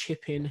 Worldwide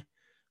shipping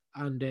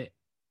and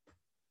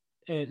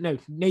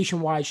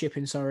nationwide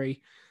shipping, sorry.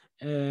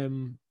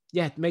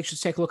 yeah, make sure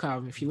to take a look at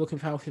them if you're looking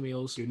for healthy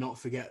meals. Do not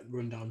forget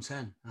Rundown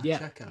 10 at Yeah,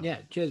 checkout. yeah.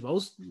 Cheers,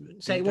 balls.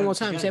 Say it one more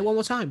time. Say it one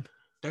more time.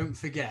 Don't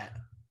forget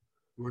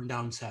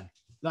Rundown 10.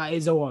 That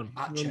is the one.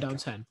 At Rundown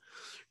checkout. 10.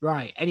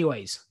 Right.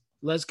 Anyways,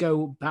 let's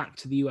go back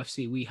to the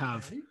UFC. We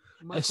have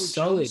a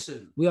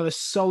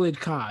solid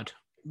card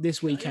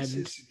this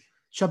weekend.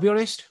 Shall I be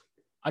honest?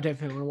 I don't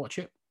think I'm going to watch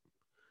it.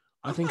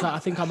 I think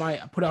I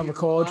might put it on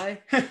record. I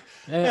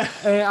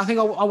think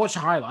I'll watch the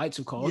highlights,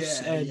 of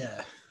course.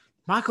 Yeah.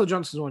 Michael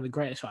Johnson's one of the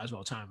greatest fighters of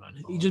all time,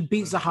 man. He just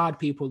beats the hard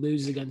people,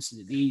 loses against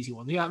the easy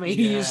ones. You know what I mean?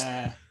 He just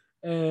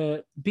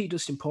beat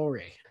Dustin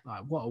Poirier.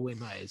 Like, what a win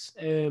that is.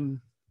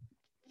 I'm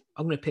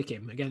going to pick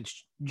him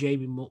against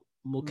Jamie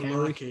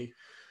Mulcahy.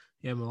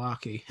 Yeah,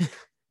 Malarkey.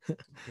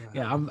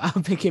 Yeah,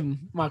 I'm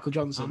picking Michael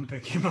Johnson. I'm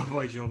picking my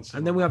boy Johnson.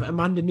 And then we have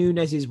Amanda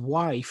Nunes'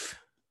 wife,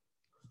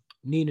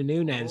 Nina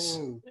Nunes,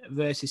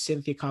 versus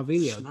Cynthia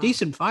Calvillo. Snap.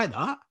 Decent fight,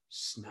 that.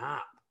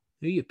 Snap.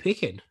 Who are you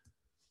picking?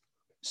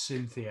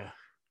 Cynthia.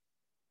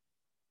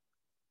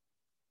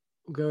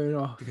 Going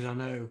off. Because I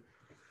know.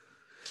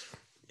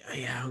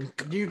 Yeah.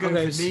 You go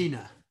for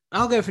Nina.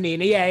 I'll go for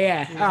Nina.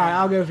 Yeah. All right,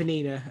 I'll go for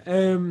Nina.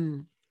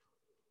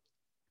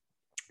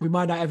 We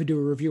might not ever do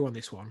a review on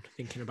this one,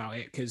 thinking about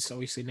it, because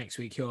obviously next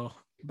week you're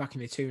back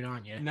in the tune,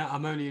 aren't you? No,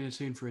 I'm only in a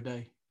tune for a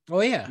day.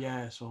 Oh, yeah?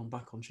 Yeah, so I'm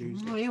back on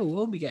Tuesday. Oh, yeah,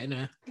 we'll be getting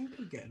there.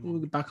 We'll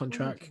be back on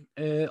track.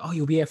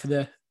 You'll be here for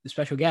the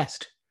special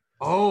guest.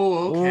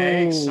 Oh,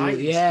 okay.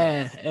 Exciting.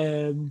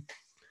 Yeah.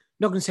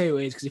 Not going to say who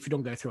it is, because if you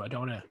don't go through it, I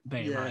don't want to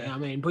bait him, right? You know what I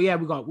mean? But yeah,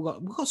 we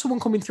got someone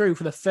coming through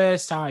for the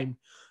first time.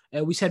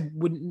 We said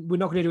we're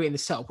not going to do it in the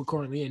setup we're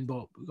currently in,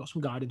 but we've got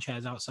some garden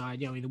chairs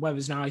outside. You know, I mean, the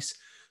weather's nice, so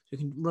we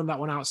can run that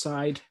one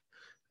outside.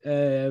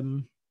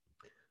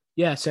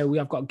 Yeah, so we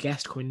have got a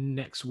guest coming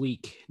next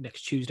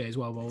Tuesday as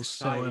well, Balls.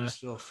 So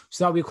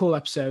that'll be a cool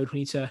episode. We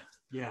need to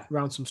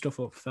round some stuff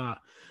up for that.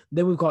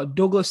 Then we've got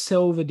Douglas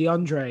Silva,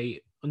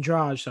 Andrade.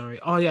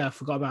 Oh yeah, I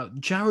forgot about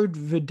Jared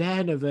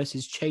Verdana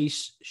versus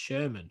Chase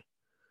Sherman.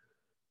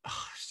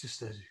 Oh, it's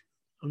just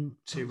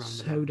two random.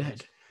 So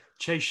dead.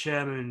 Chase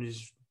Sherman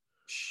is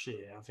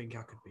shit. I think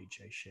I could beat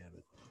Chase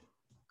Sherman.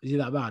 Is he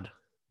that bad?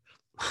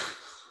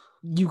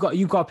 You got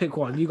to pick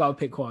one. You got to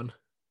pick one.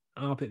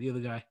 I'll pick the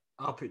other guy.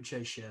 I'll pick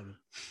Chase Sherman.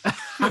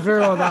 I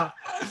feel all that.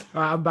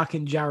 All right, I'm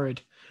backing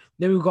Jared.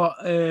 Then we've got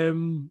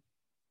it's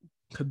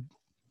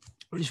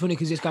funny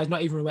because this guy's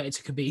not even related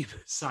to Khabib.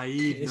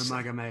 Saeed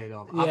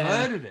Nurmagomedov. I've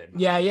heard of him.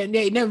 Yeah.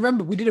 No,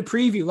 remember, we did a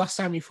preview last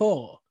time he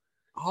fought.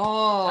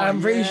 Oh,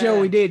 I'm pretty sure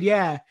we did,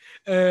 yeah.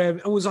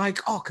 It was like,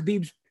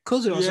 Khabib's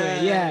cousin or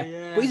something,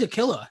 yeah. But he's a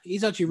killer.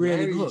 He's actually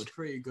really good. He's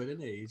pretty good,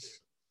 isn't he?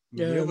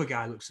 The other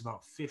guy looks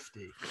about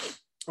 50.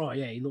 Oh,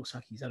 yeah, he looks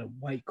like he's had a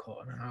weight cut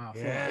and a half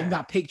in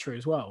that picture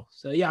as well.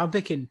 So, yeah, I'm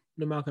picking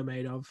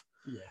Nurmagomedov.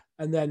 Yeah.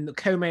 And then the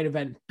co-main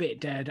event, bit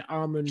dead.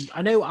 Arman.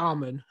 I know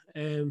Arman,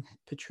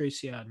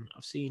 Patrician.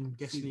 I've seen. I'm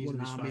guessing he's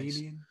an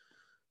Armenian.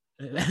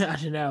 I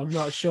don't know. I'm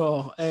not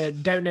sure.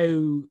 Don't know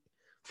who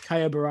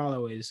Caio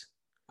Baralo is.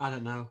 I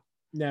don't know.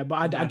 No,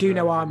 but I do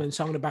know Arman,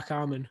 so I'm going to back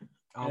Arman.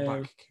 I'll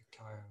back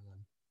Caio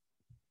then.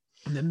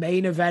 And the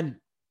main event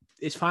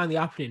is finally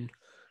happening.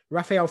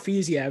 Rafael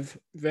Fiziev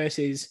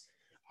versus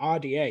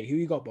RDA. Who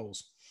you got,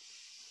 Balls?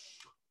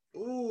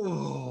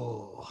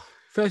 Oh.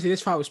 Firstly,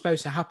 this fight was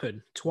supposed to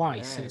happen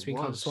twice, and it's been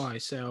cancelled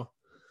twice. So,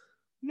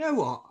 you know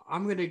what?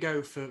 I'm going to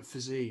go for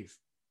Fiziev.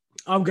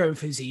 I'm going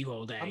for Fiziev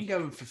all day. I'm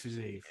going for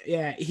Fiziev.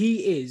 Yeah,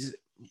 he is.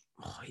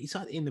 He's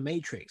like in the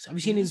Matrix. Have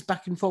you seen his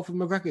back and forth with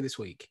McGregor this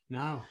week?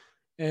 No.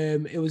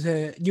 It was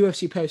a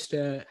UFC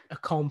posted a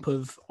comp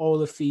of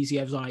all of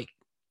Fiziev's like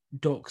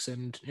ducks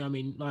and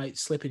like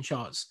slipping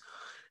shots.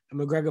 And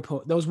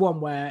McGregor there was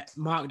one where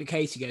Mark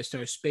DeCasey goes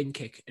to a spin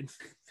kick and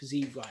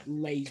Fiziev like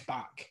lays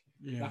back.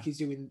 Yeah. Like he's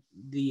doing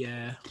the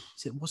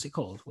what's it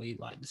called? Where you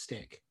like the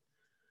stick?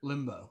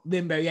 Limbo,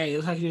 yeah, it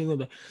looks like he's doing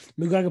limbo.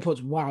 McGregor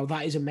puts, wow,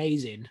 that is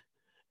amazing.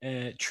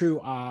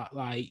 True art,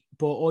 like,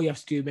 but all you have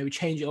to do maybe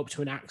change it up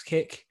to an axe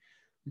kick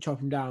and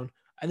chop him down.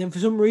 And then for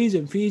some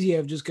reason,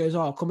 Fiziev just goes,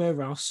 "Oh, come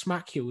over, I'll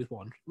smack you with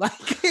one." Like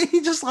he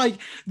just like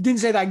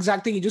didn't say that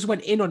exact thing. He just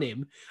went in on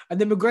him, and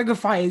then McGregor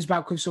fires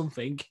back with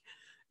something.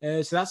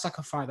 So that's like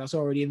a fight that's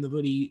already in the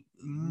bloody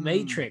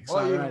Matrix,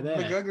 right there.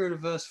 McGregor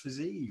versus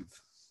Fiziev.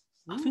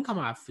 I think I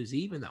might have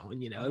Fiziev in that one,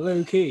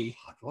 low key.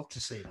 I'd love to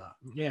see that.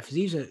 Yeah,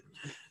 Fiziev's a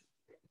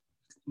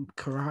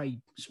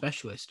karate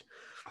specialist.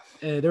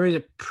 There is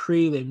a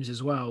prelims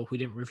as well. We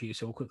didn't review,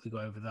 so we'll quickly go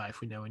over that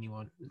if we know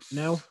anyone.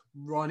 No?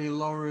 Ronnie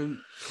Lawrence?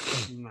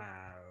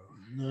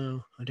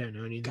 No, I don't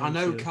know anything. I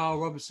know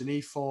Carl Robertson.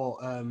 He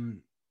fought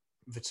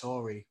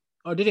Vittori.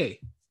 Oh, did he?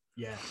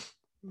 Yeah.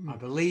 I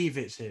believe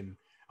it's him.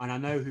 And I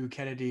know who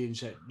Kennedy and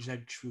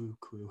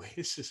Zedchukwu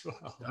is as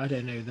well. I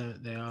don't know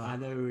that they are. I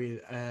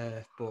know,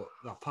 but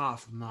apart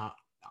from that,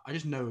 I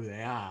just know who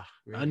they are.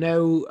 Really.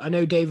 I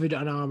know David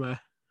Anama,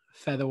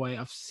 featherweight.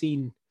 I've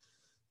seen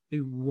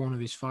one of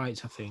his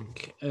fights, I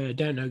think.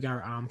 Don't know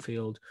Garrett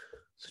Armfield.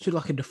 Such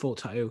like a default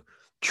tattoo.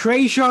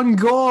 Tresean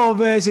Gore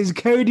versus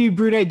Cody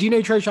Brunet. Do you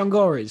know Tresean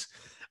Gore is?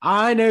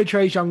 I know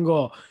Tresean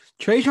Gore.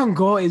 Trajan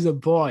Gore is a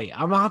boy.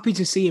 I'm happy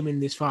to see him in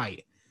this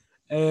fight.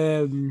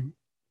 I'm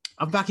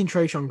backing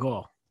Trajan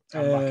Gore.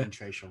 I'm backing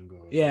Trajan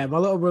Gore. Yeah, my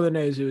little brother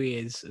knows who he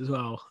is as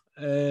well.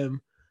 Valentina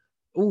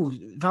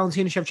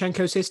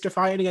Shevchenko's sister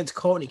fighting against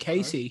Courtney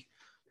Casey. Okay.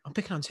 I'm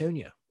picking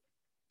Antonia.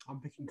 I'm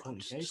picking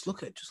Courtney Casey. Just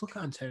look at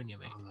Antonia,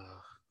 mate.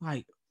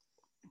 Like,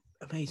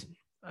 amazing.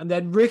 And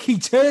then Ricky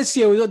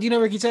Tercio. Do you know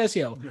Ricky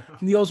Tercio? No.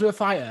 The Ultimate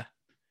Fighter.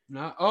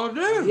 No. Oh,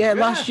 no. Yeah,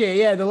 last year.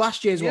 Yeah, the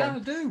last year's one. Yeah, I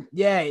do.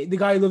 Yeah, the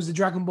guy who loves the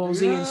Dragon Ball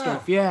Z and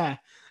stuff. Yeah.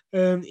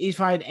 He's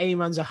fighting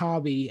Ayman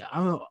Zahabi.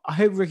 I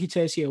hope Ricky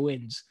Tercio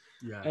wins.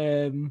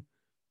 Yeah.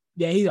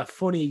 Yeah, he's a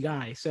funny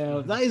guy.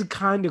 So that is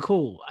kind of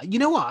cool. You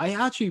know what?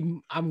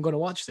 I'm going to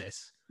watch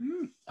this.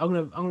 I'm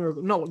gonna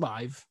not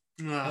live,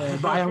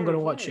 but I am going to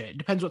watch it.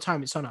 Depends what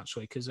time it's on,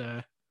 actually, because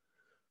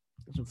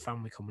some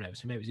family coming over,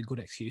 so maybe it's a good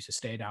excuse to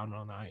stay down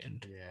all night.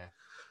 And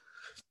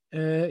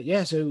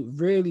so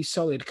really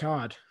solid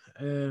card.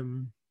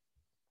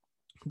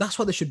 That's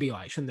what they should be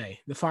like, shouldn't they?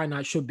 The fight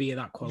night should be of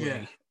that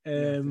quality.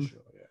 For sure,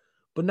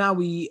 But now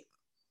we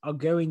are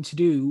going to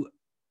do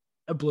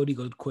a bloody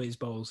good quiz,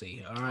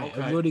 Ballsy. All right,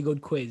 okay. A bloody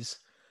good quiz.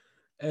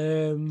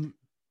 I'm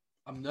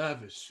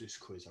nervous for this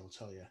quiz, I'll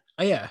tell you.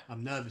 Oh, yeah?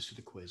 I'm nervous for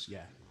the quiz,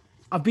 yeah.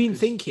 I've been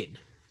thinking.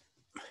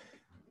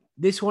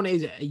 This one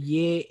is a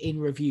year in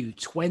review,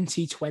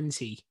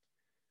 2020.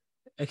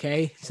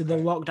 Okay? So the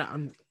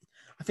lockdown,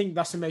 I think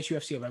that's the most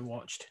UFC I've ever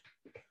watched.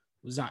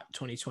 Was that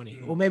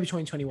 2020? Or maybe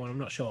 2021, I'm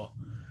not sure.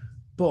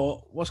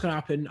 But what's going to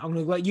happen, I'm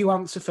going to let you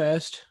answer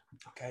first.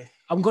 Okay.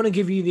 I'm going to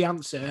give you the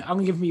answer. I'm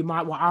going to give you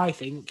what I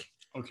think.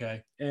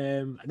 Okay.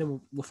 And then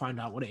we'll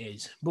find out what it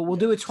is. But we'll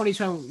do a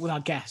 2020 with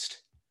our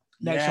guest.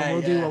 Next one,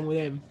 we'll do one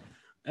with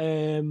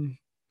him.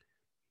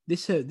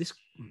 This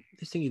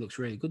thingy looks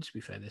really good, to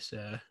be fair.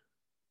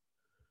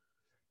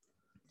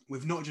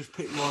 We've not just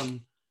picked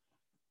one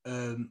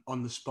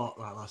on the spot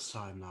like last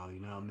time now, you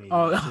know what I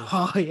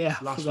mean? Yeah.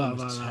 Last one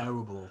was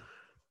terrible.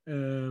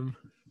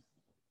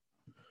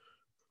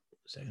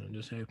 Second, I'll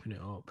just open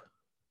it up.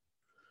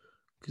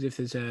 Because if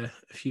there's a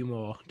few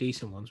more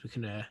decent ones, we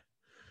can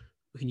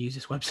use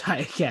this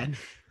website again.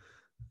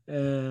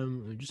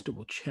 We'll just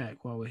double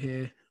check while we're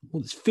here.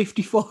 Well, there's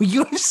 54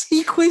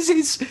 UFC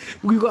quizzes.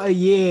 We've got a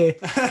year.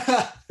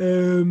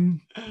 Oh,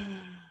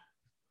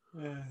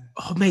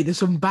 mate, there's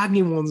some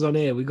banging ones on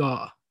here. We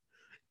got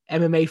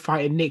MMA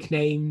fighter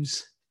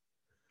nicknames.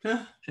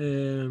 What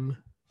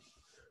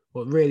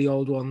really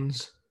old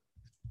ones.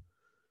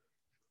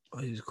 Oh,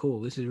 this is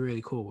cool. This is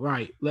really cool.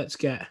 Right, let's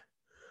get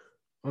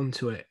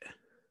onto it.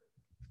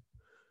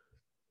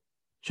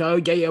 Are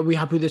we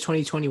happy with the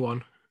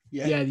 2021?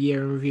 Yeah, the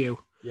year in review.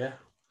 Yeah.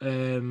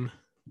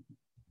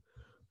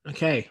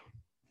 Okay.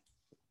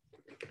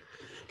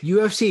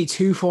 UFC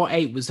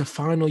 248 was the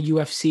final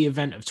UFC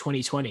event of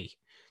 2020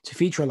 to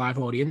feature a live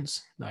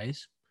audience. That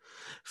is,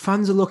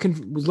 fans was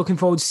looking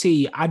forward to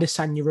see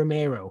Adesanya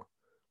Romero,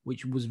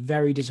 which was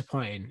very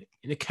disappointing.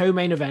 In the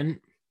co-main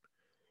event,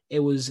 it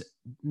was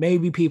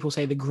maybe people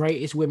say the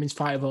greatest women's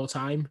fight of all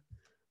time,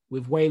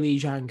 with Weili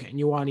Zhang and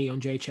Joanna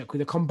Jędrzejczyk with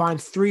a combined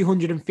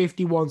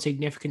 351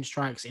 significant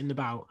strikes in the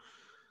bout.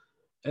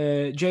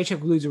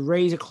 Jędrzejczyk would lose a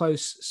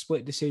razor-close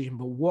split decision,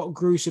 but what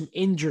gruesome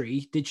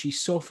injury did she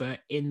suffer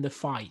in the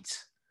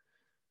fight?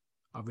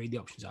 I'll read the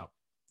options out.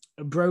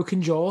 A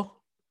broken jaw,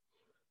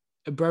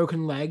 a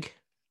broken leg,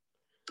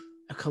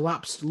 a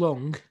collapsed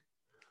lung,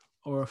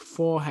 or a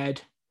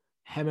forehead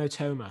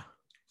hematoma?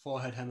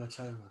 Forehead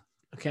hematoma.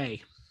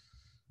 Okay.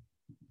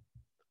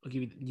 I'll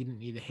give you didn't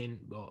need a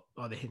hint, but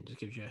the hint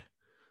just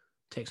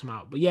takes them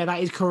out. But yeah, that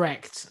is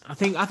correct. I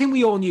think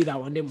we all knew that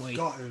one, didn't we?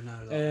 Got to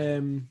know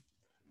that.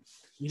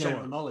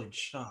 General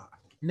knowledge.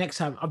 Next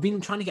time, I've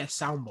been trying to get a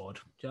soundboard.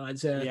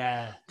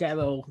 Get a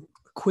little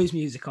quiz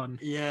music on.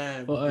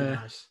 Yeah, but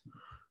nice.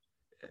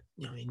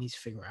 He needs to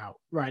figure it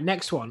out. Right,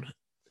 next one.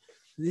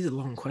 These are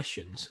long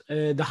questions.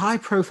 The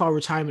high-profile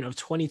retirement of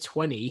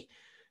 2020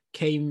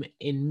 came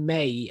in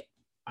May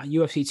at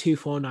UFC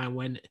 249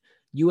 when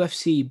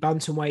UFC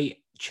bantamweight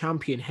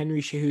champion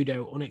Henry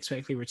Cejudo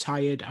unexpectedly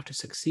retired after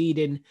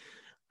succeeding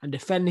and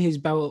defending his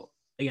belt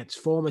against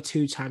former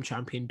two-time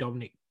champion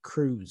Dominic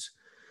Cruz.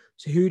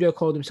 Cejudo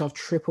called himself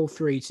Triple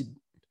Three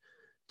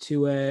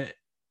for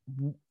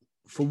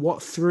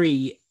what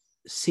 3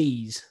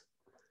 C's?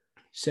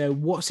 So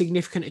what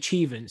significant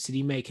achievements did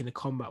he make in the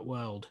combat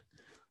world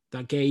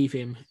that gave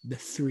him the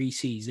 3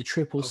 C's, the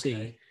Triple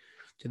C,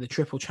 to the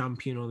triple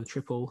champion or the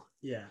triple?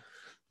 Yeah.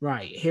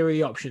 Right, here are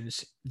the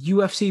options.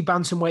 UFC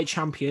bantamweight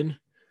champion,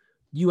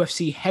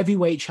 UFC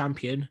heavyweight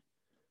champion,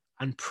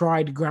 and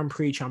Pride Grand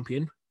Prix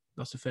champion.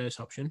 That's the first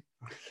option.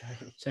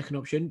 Okay. Second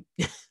option,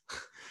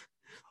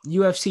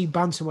 UFC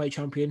bantamweight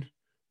champion,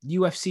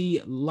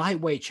 UFC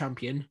lightweight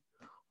champion,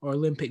 or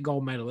Olympic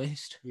gold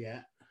medalist.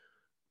 Yeah.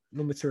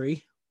 Number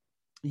 3,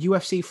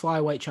 UFC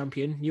flyweight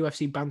champion,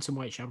 UFC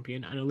bantamweight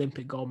champion, and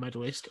Olympic gold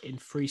medalist in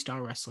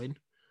freestyle wrestling.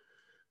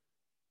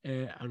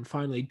 And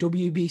finally,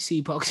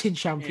 WBC boxing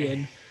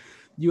champion,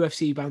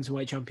 UFC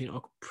bantamweight champion,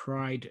 or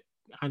Pride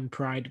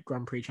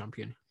Grand Prix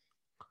champion.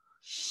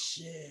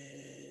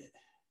 Shit.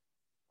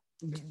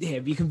 Yeah,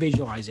 if you can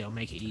visualize it, it'll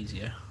make it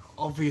easier.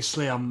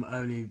 Obviously, I'm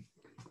only.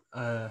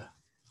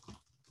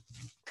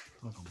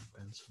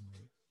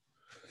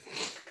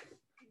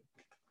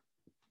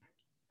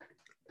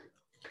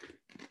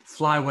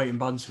 Flyweight and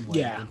bantamweight.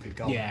 Yeah, Olympic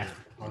gold. yeah.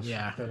 I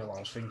don't know what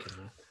I was thinking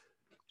there.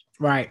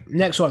 Right,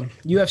 next one.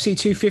 UFC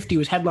 250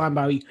 was headlined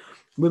by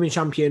women's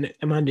champion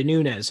Amanda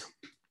Nunes.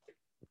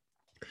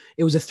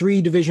 It was a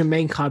 3-division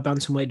main card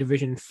bantamweight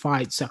division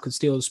fights that could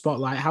steal the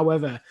spotlight.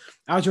 However,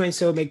 Aljamain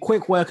Silva made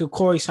quick work of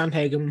Corey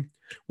Sandhagen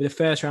with a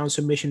first-round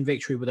submission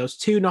victory. But those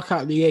 2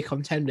 knockout of the year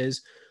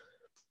contenders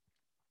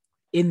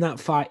in that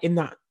fight, in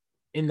that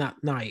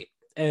night.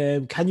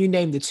 Can you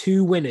name the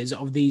 2 winners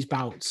of these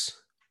bouts?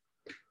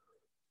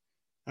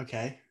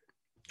 Okay.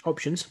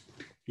 Options.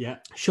 Yeah.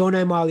 Sean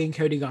O'Malley and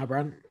Cody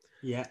Garbrandt.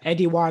 Yeah.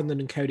 Eddie Wineland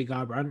and Cody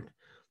Garbrandt.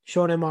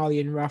 Sean O'Malley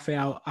and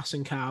Rafael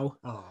Asankao.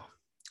 Oh.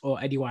 Or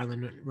Eddie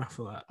Wineland and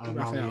Rafael.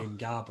 O'Malley and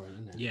Garbrandt,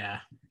 isn't it? Yeah.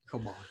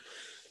 Come on.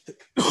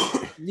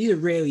 These are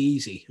really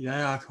easy. Yeah,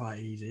 they are quite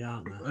easy,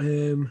 aren't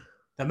they?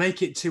 They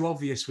make it too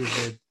obvious with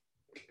the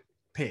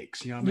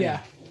picks, you know what I mean?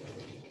 Yeah.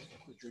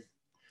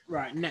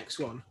 Right, next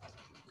one.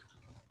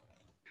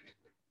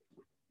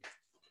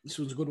 This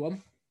one's a good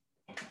one.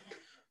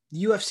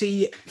 The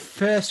UFC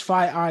First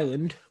Fight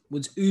Island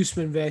was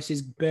Usman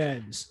versus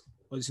Burns.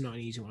 Well, it's not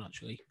an easy one,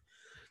 actually.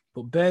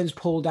 But Burns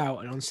pulled out,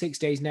 and on 6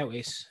 days'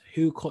 notice,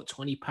 who cut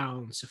 20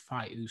 pounds to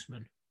fight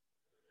Usman?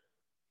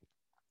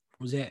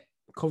 Was it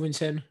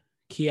Covington,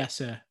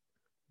 Chiesa,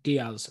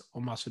 Diaz,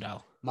 or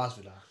Masvidal?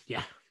 Masvidal.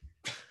 Yeah.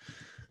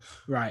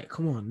 Right,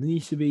 come on. There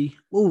needs to be...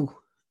 Oh,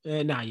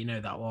 now you know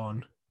that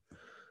one.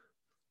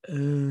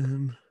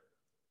 1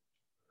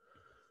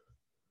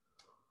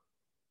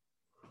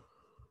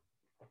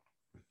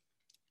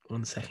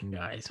 second,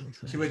 guys. 1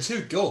 second. So we're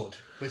too good.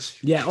 This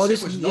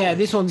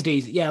one's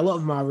easy. Yeah, a lot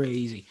of them are really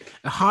easy.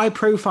 A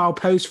high-profile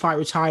post-fight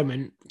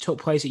retirement took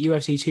place at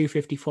UFC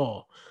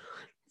 254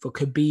 for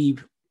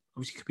Khabib.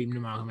 Obviously, Khabib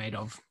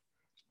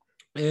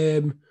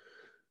Nurmagomedov.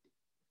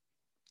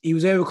 He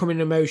was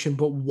overcoming emotion,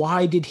 but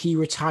why did he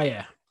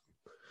retire?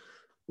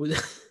 Was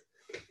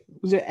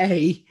it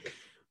A,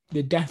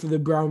 the death of the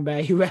brown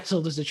bear he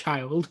wrestled as a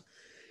child?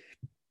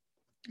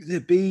 Was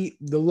it B,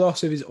 the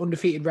loss of his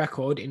undefeated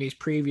record in his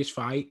previous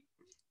fight?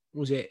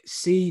 Was it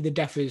C, the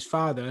death of his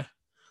father?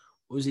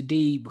 Or was it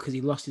D, because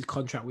he lost his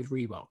contract with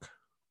Reebok?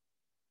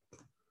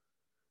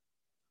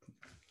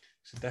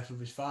 It's the death of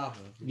his father.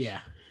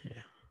 Yeah.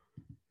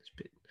 It's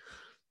a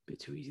bit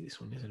too easy,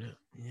 this one, isn't it?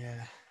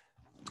 Yeah.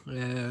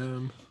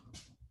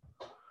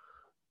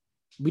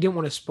 We didn't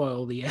want to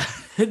spoil the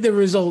the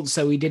results,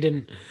 so we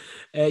didn't.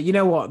 You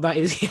know what? That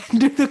is the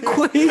end of the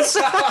quiz.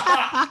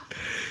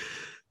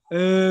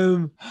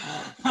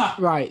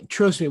 Right,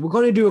 trust me, we're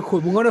going to do a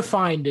quiz. We're going to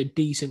find a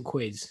decent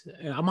quiz.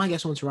 I might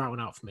get someone to write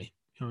one out for me.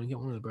 Get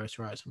one of the bros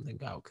to write something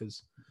out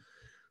because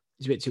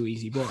it's a bit too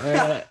easy.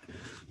 But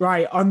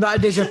right, on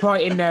that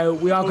disappointing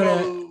note, we are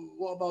going to.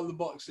 What about the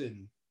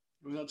boxing?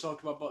 We're not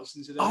talking about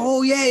boxing today.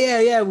 Oh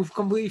yeah. We've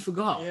completely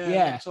forgot.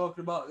 Yeah.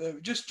 Talking about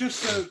just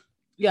so.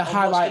 Yeah,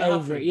 highlight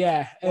over it.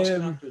 Yeah.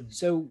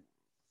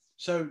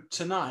 So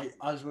tonight,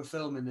 as we're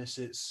filming this,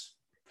 it's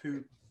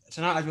Pulev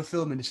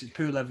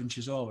and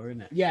Chisora,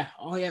 isn't it? Yeah.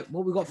 Oh yeah.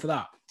 What we got for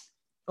that?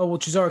 Oh well,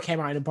 Chisora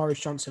came out in a Boris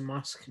Johnson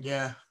mask.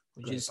 Yeah.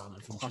 Which is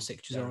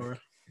classic Chisora.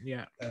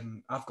 Yeah.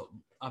 I've got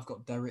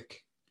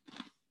Derek.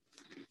 I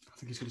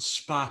think he's going to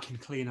spark him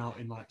clean out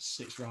in like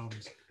 6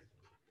 rounds.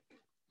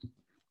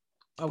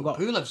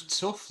 Pulev's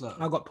tough though.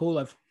 I've got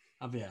Pulev.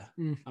 Have you?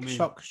 I mean,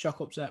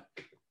 shock upset.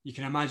 You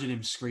can imagine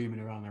him screaming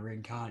around the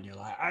ring, can't you?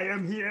 Like, I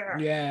am here.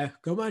 Yeah,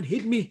 come on,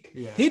 hit me.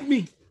 Yeah. Hit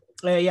me.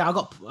 Yeah, I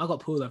got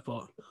Pulev,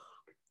 but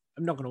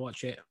I'm not gonna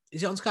watch it.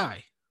 Is it on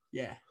Sky?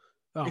 Yeah.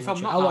 Oh,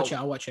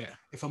 I'll watch it.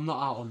 If I'm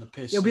not out on the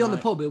piss, it'll be on the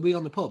pub. It'll be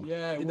on the pub.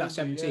 Yeah, that's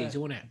 17s,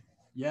 won't it?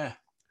 Yeah.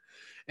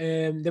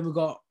 Then we've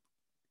got.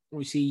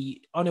 We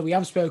see. Oh no, we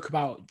have spoke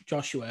about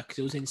Joshua because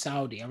it was in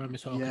Saudi. I remember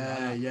talking about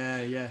that.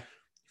 Yeah.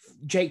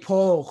 Jake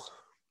Paul,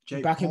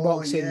 back in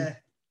boxing. Yeah.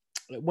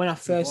 When I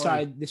first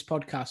started this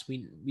podcast,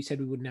 we said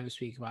we would never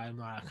speak about him.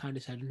 Like, I kind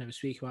of said I'd never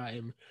speak about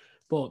him,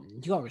 but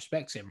you got to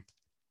respect him.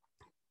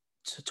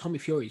 So Tommy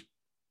Fury's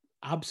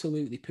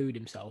absolutely pooed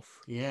himself.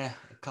 Yeah,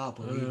 I can't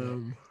believe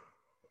it.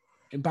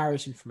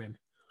 Embarrassing from him.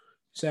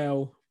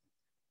 So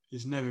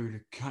he's never you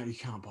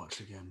can't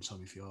box again,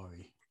 Tommy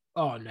Fury.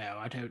 Oh no,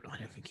 I don't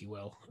think he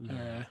will.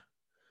 No.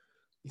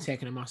 He's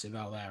taking a massive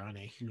out there, hasn't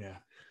he? Yeah.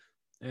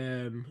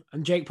 And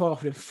Jake Paul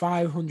offered him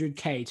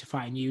 $500K to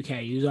fight in UK.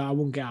 He was like, I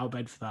won't get out of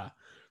bed for that.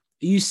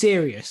 Are you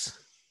serious?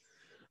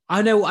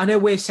 I know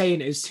we're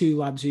saying it as two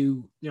lads who,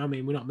 you know what I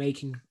mean, we're not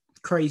making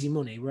crazy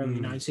money. We're only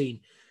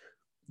 19.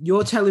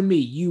 You're telling me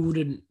you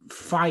wouldn't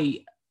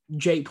fight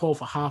Jake Paul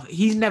for half?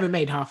 He's never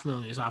made $500,000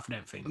 in his life, I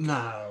don't think.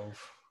 No.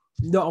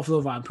 Not off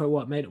Love Island.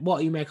 What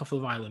do you make off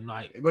Love Island?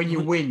 Like when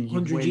you win,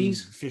 100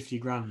 G's? 50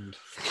 grand.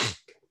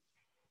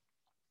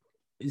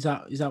 Is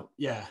that?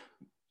 Yeah.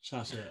 So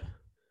that's it.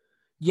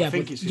 Yeah,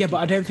 but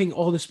I don't think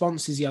all the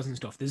sponsors he has and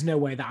stuff. There's no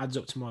way that adds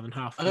up to more than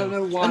half. I don't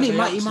know why they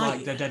act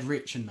like they're dead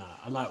rich and that.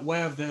 And like, why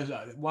have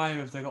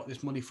they got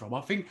this money from?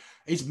 I think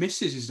his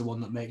missus is the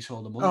one that makes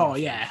all the money.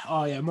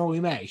 Oh yeah,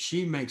 Molly May.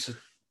 She makes a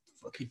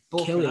fucking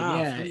buck and a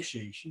half, doesn't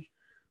she?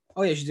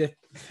 Oh yeah, she's the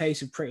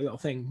face of Pretty Little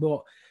Thing.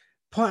 But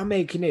point I'm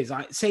making is,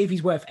 like, say if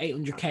he's worth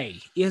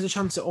 800k, he has a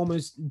chance to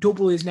almost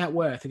double his net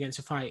worth against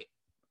a fight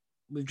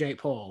with Jake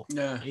Paul.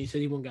 Yeah, and he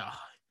said he won't get.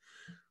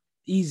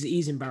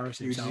 He's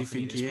embarrassing himself. Who does he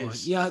think he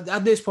is? Yeah,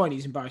 at this point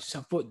he's embarrassed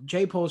himself. But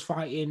Jake Paul's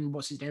fighting,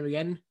 what's his name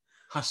again?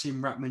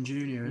 Hasim Rahman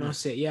Jr.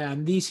 That's it. Yeah,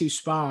 and these two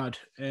sparred.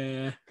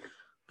 I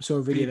saw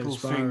a video of them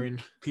sparring.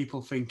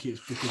 People think it's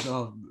because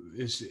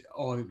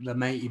they're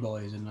matey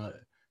boys and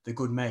they're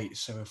good mates.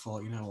 So I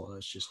thought, you know what,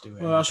 let's just do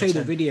it. Well, I'll show you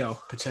the video.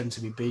 Pretend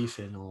to be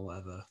beefing or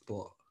whatever.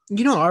 But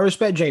you know, I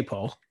respect Jake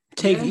Paul.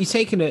 He's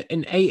taken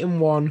an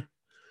 8-1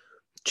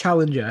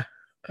 challenger.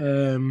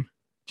 Do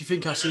you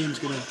think Hasim's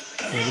gonna?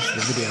 Yeah, this is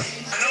the video.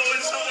 I know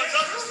when someone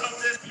does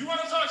something, you want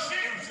to talk shit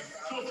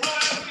to a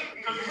client,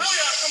 because really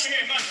I come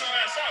here and knock your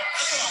ass out.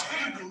 That's what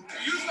I'm gonna do.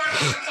 You start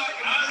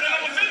talking. I'm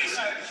gonna finish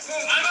it.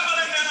 I know how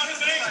that man on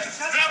his name.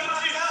 Grab the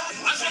beat.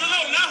 I should have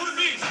known now who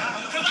the beat.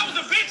 Because I was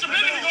a bitch a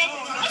minute ago.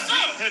 What's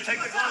up? Here,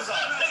 take the clothes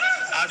off.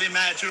 I'll be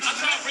mad too. I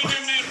try to bring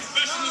him in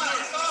professional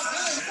work.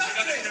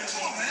 I'm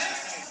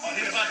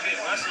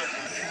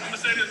gonna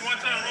say this one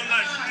time, one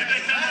night. Get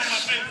that camera on my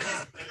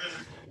face.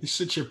 He's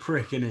such a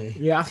prick, isn't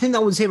he? Yeah, I think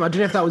that was him. I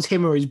don't know if that was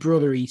him or his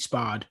brother he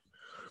sparred.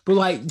 But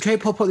like,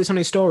 Jake Paul put this on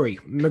his story.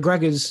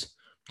 McGregor's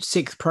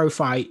 6th pro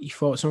fight, he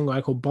fought some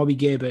guy called Bobby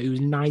Gilbert, who was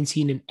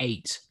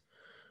 19-8.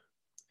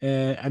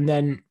 And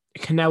then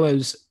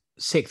Canelo's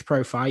 6th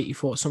pro fight, he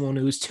fought someone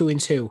who was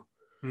 2-2.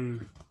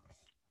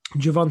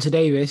 Gervonta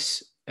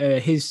Davis,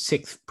 his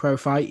 6th pro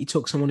fight, he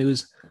took someone who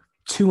was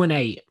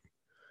 2-8.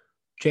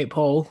 Jake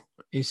Paul,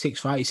 his 6th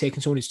fight, he's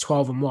taken someone who's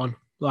 12-1.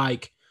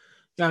 Like,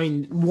 I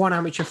mean, one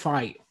amateur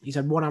fight. He's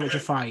had one amateur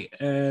fight.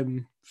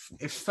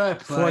 It's fair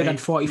play. Floyd had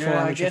 44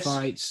 amateur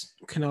fights.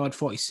 Canelo had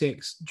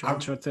 46.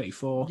 Johnson had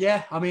 34.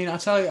 Yeah, I mean, I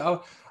tell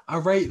you, I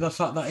rate the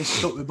fact that he's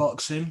stuck with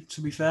boxing,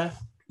 to be fair.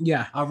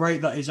 Yeah. I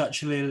rate that he's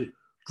actually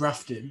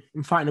grafting.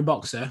 And fighting a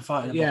boxer.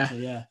 Boxer,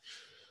 yeah.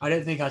 I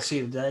don't think I'd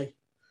see the day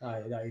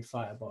that he'd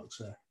fight a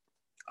boxer.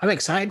 I'm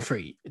excited for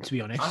it, to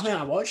be honest. I think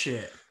I'd watch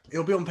it.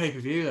 It'll be on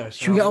pay-per-view, though.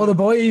 So should we get all the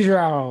boys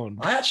around?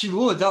 I actually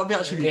would. That'd be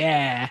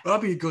yeah.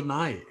 That'd be a good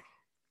night.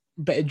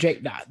 But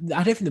Jake, I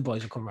don't think the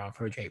boys will come around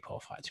for a Jake Paul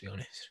fight, to be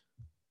honest.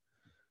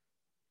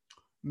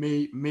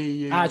 Me,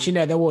 you. Actually,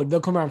 no, they would.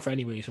 They'll come around for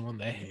any reason, won't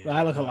they? Yeah.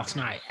 I look at last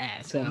night.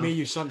 Yeah, so. Me,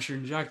 you, Sancho,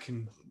 and Jack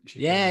can.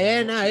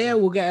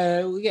 We'll get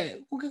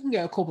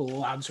a couple of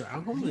lads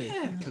around, won't we?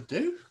 Yeah, could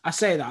do. I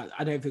say that.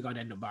 I don't think I'd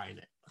end up buying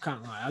it. I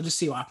can't lie. I'll just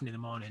see what happened in the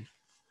morning.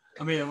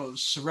 I mean,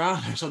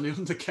 Serrano's on the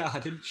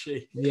undercard, didn't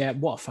she? Yeah,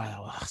 what a fight!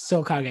 I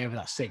still can't get over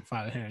that sick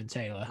fight with her and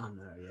Taylor. I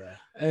know,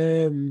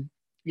 yeah.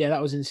 Yeah,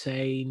 that was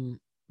insane.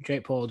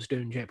 Jake Paul just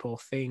doing Jake Paul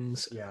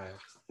things. Yeah.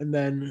 And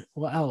then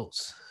what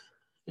else?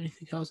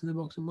 Anything else in the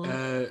boxing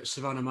world?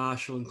 Savannah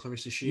Marshall and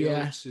Clarissa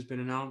Shields has been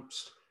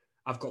announced.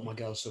 I've got my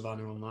girl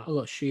Savannah on that. I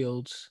got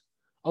Shields.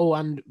 Oh,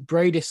 and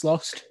Bradis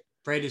lost.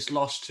 Bradis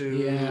lost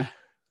to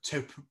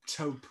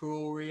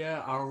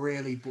Topuria. I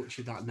really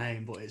butchered that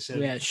name, but it's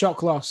a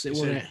shock loss. It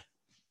wasn't it.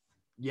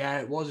 Yeah,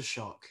 it was a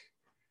shock.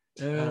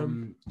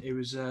 It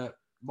was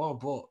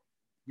but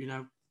you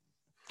know,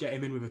 get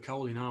him in with a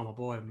Coley now, my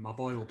boy. My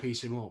boy will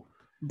piece him up.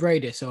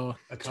 Bradis or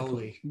a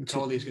Coley.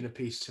 Coley's going to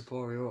piece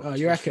Topuria up. Oh,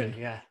 you reckon?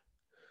 Yeah.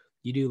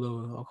 You do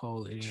love a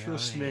Coley.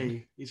 Trust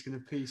me, he's going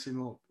to piece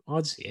him up.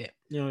 I'd see it.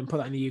 You know, and put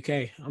that in the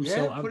UK.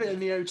 Put it in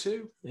the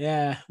O2.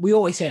 Yeah, we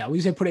always say that.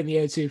 We say put it in the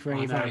O2 for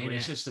any fight.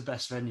 It's just the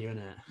best venue,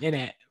 isn't it?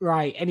 Innit?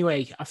 Right.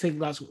 Anyway, I think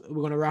we're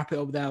going to wrap it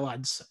up there,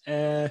 lads.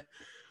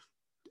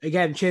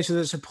 Again, cheers for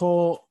the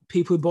support.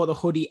 People who bought the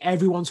hoodie.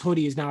 Everyone's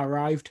hoodie has now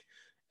arrived,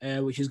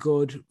 which is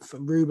good.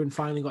 Ruben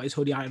finally got his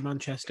hoodie out in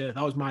Manchester.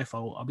 That was my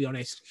fault, I'll be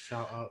honest.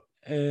 Shout out.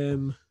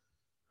 And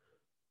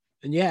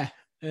yeah.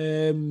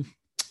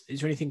 Is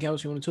there anything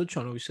else you want to touch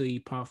on?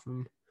 Obviously,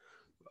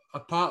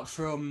 apart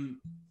from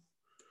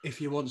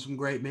if you want some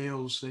great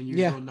meals, then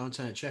you run down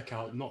to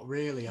checkout. Not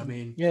really. I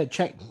mean,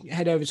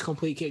 head over to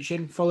Complete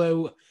Kitchen.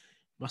 Follow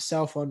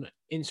myself on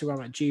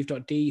Instagram at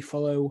jeeve.d.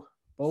 Follow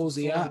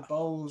Bowlesy at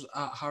Bowls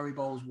at Harry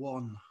Bowles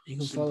 1. You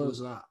can follow as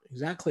that.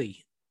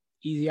 Exactly.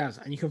 Easy as.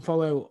 And you can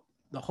follow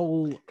the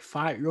whole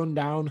fight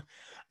rundown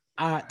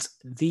at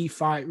The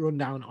Fight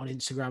Rundown on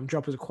Instagram.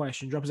 Drop us a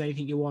question. Drop us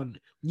anything you want.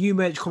 New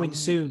merch coming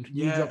soon.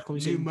 New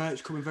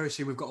merch coming very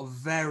soon. We've got a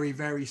very,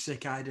 very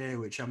sick idea,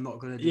 which I'm not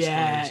going to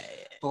disclose.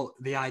 But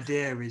the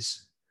idea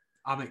is,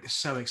 I'm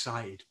so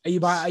excited.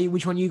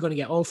 Which one are you going to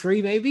get? All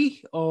three,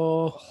 maybe?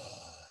 Or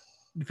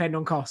depending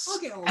on costs? I'll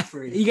get all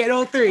three. You get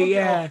all three?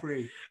 All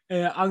three.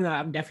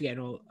 I'm definitely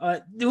getting all.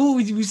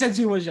 We said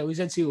too much, though. We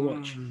said too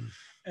much.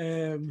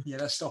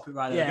 Let's stop it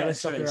right there. Yeah, let's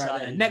stop it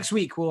right there. Next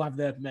week, we'll have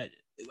the merch.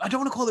 I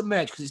don't want to call it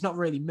merch because it's not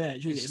really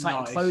merch, is it? It's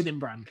like a clothing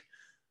brand.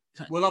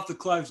 We'll have the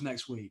clothes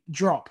next week.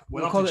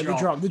 We'll call it the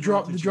drop.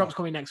 The drop's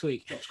coming next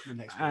week.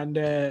 And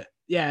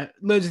yeah,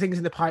 loads of things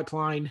in the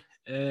pipeline.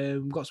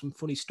 We've got some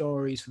funny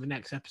stories for the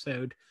next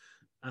episode.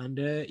 And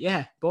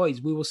yeah,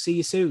 boys, we will see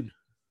you soon.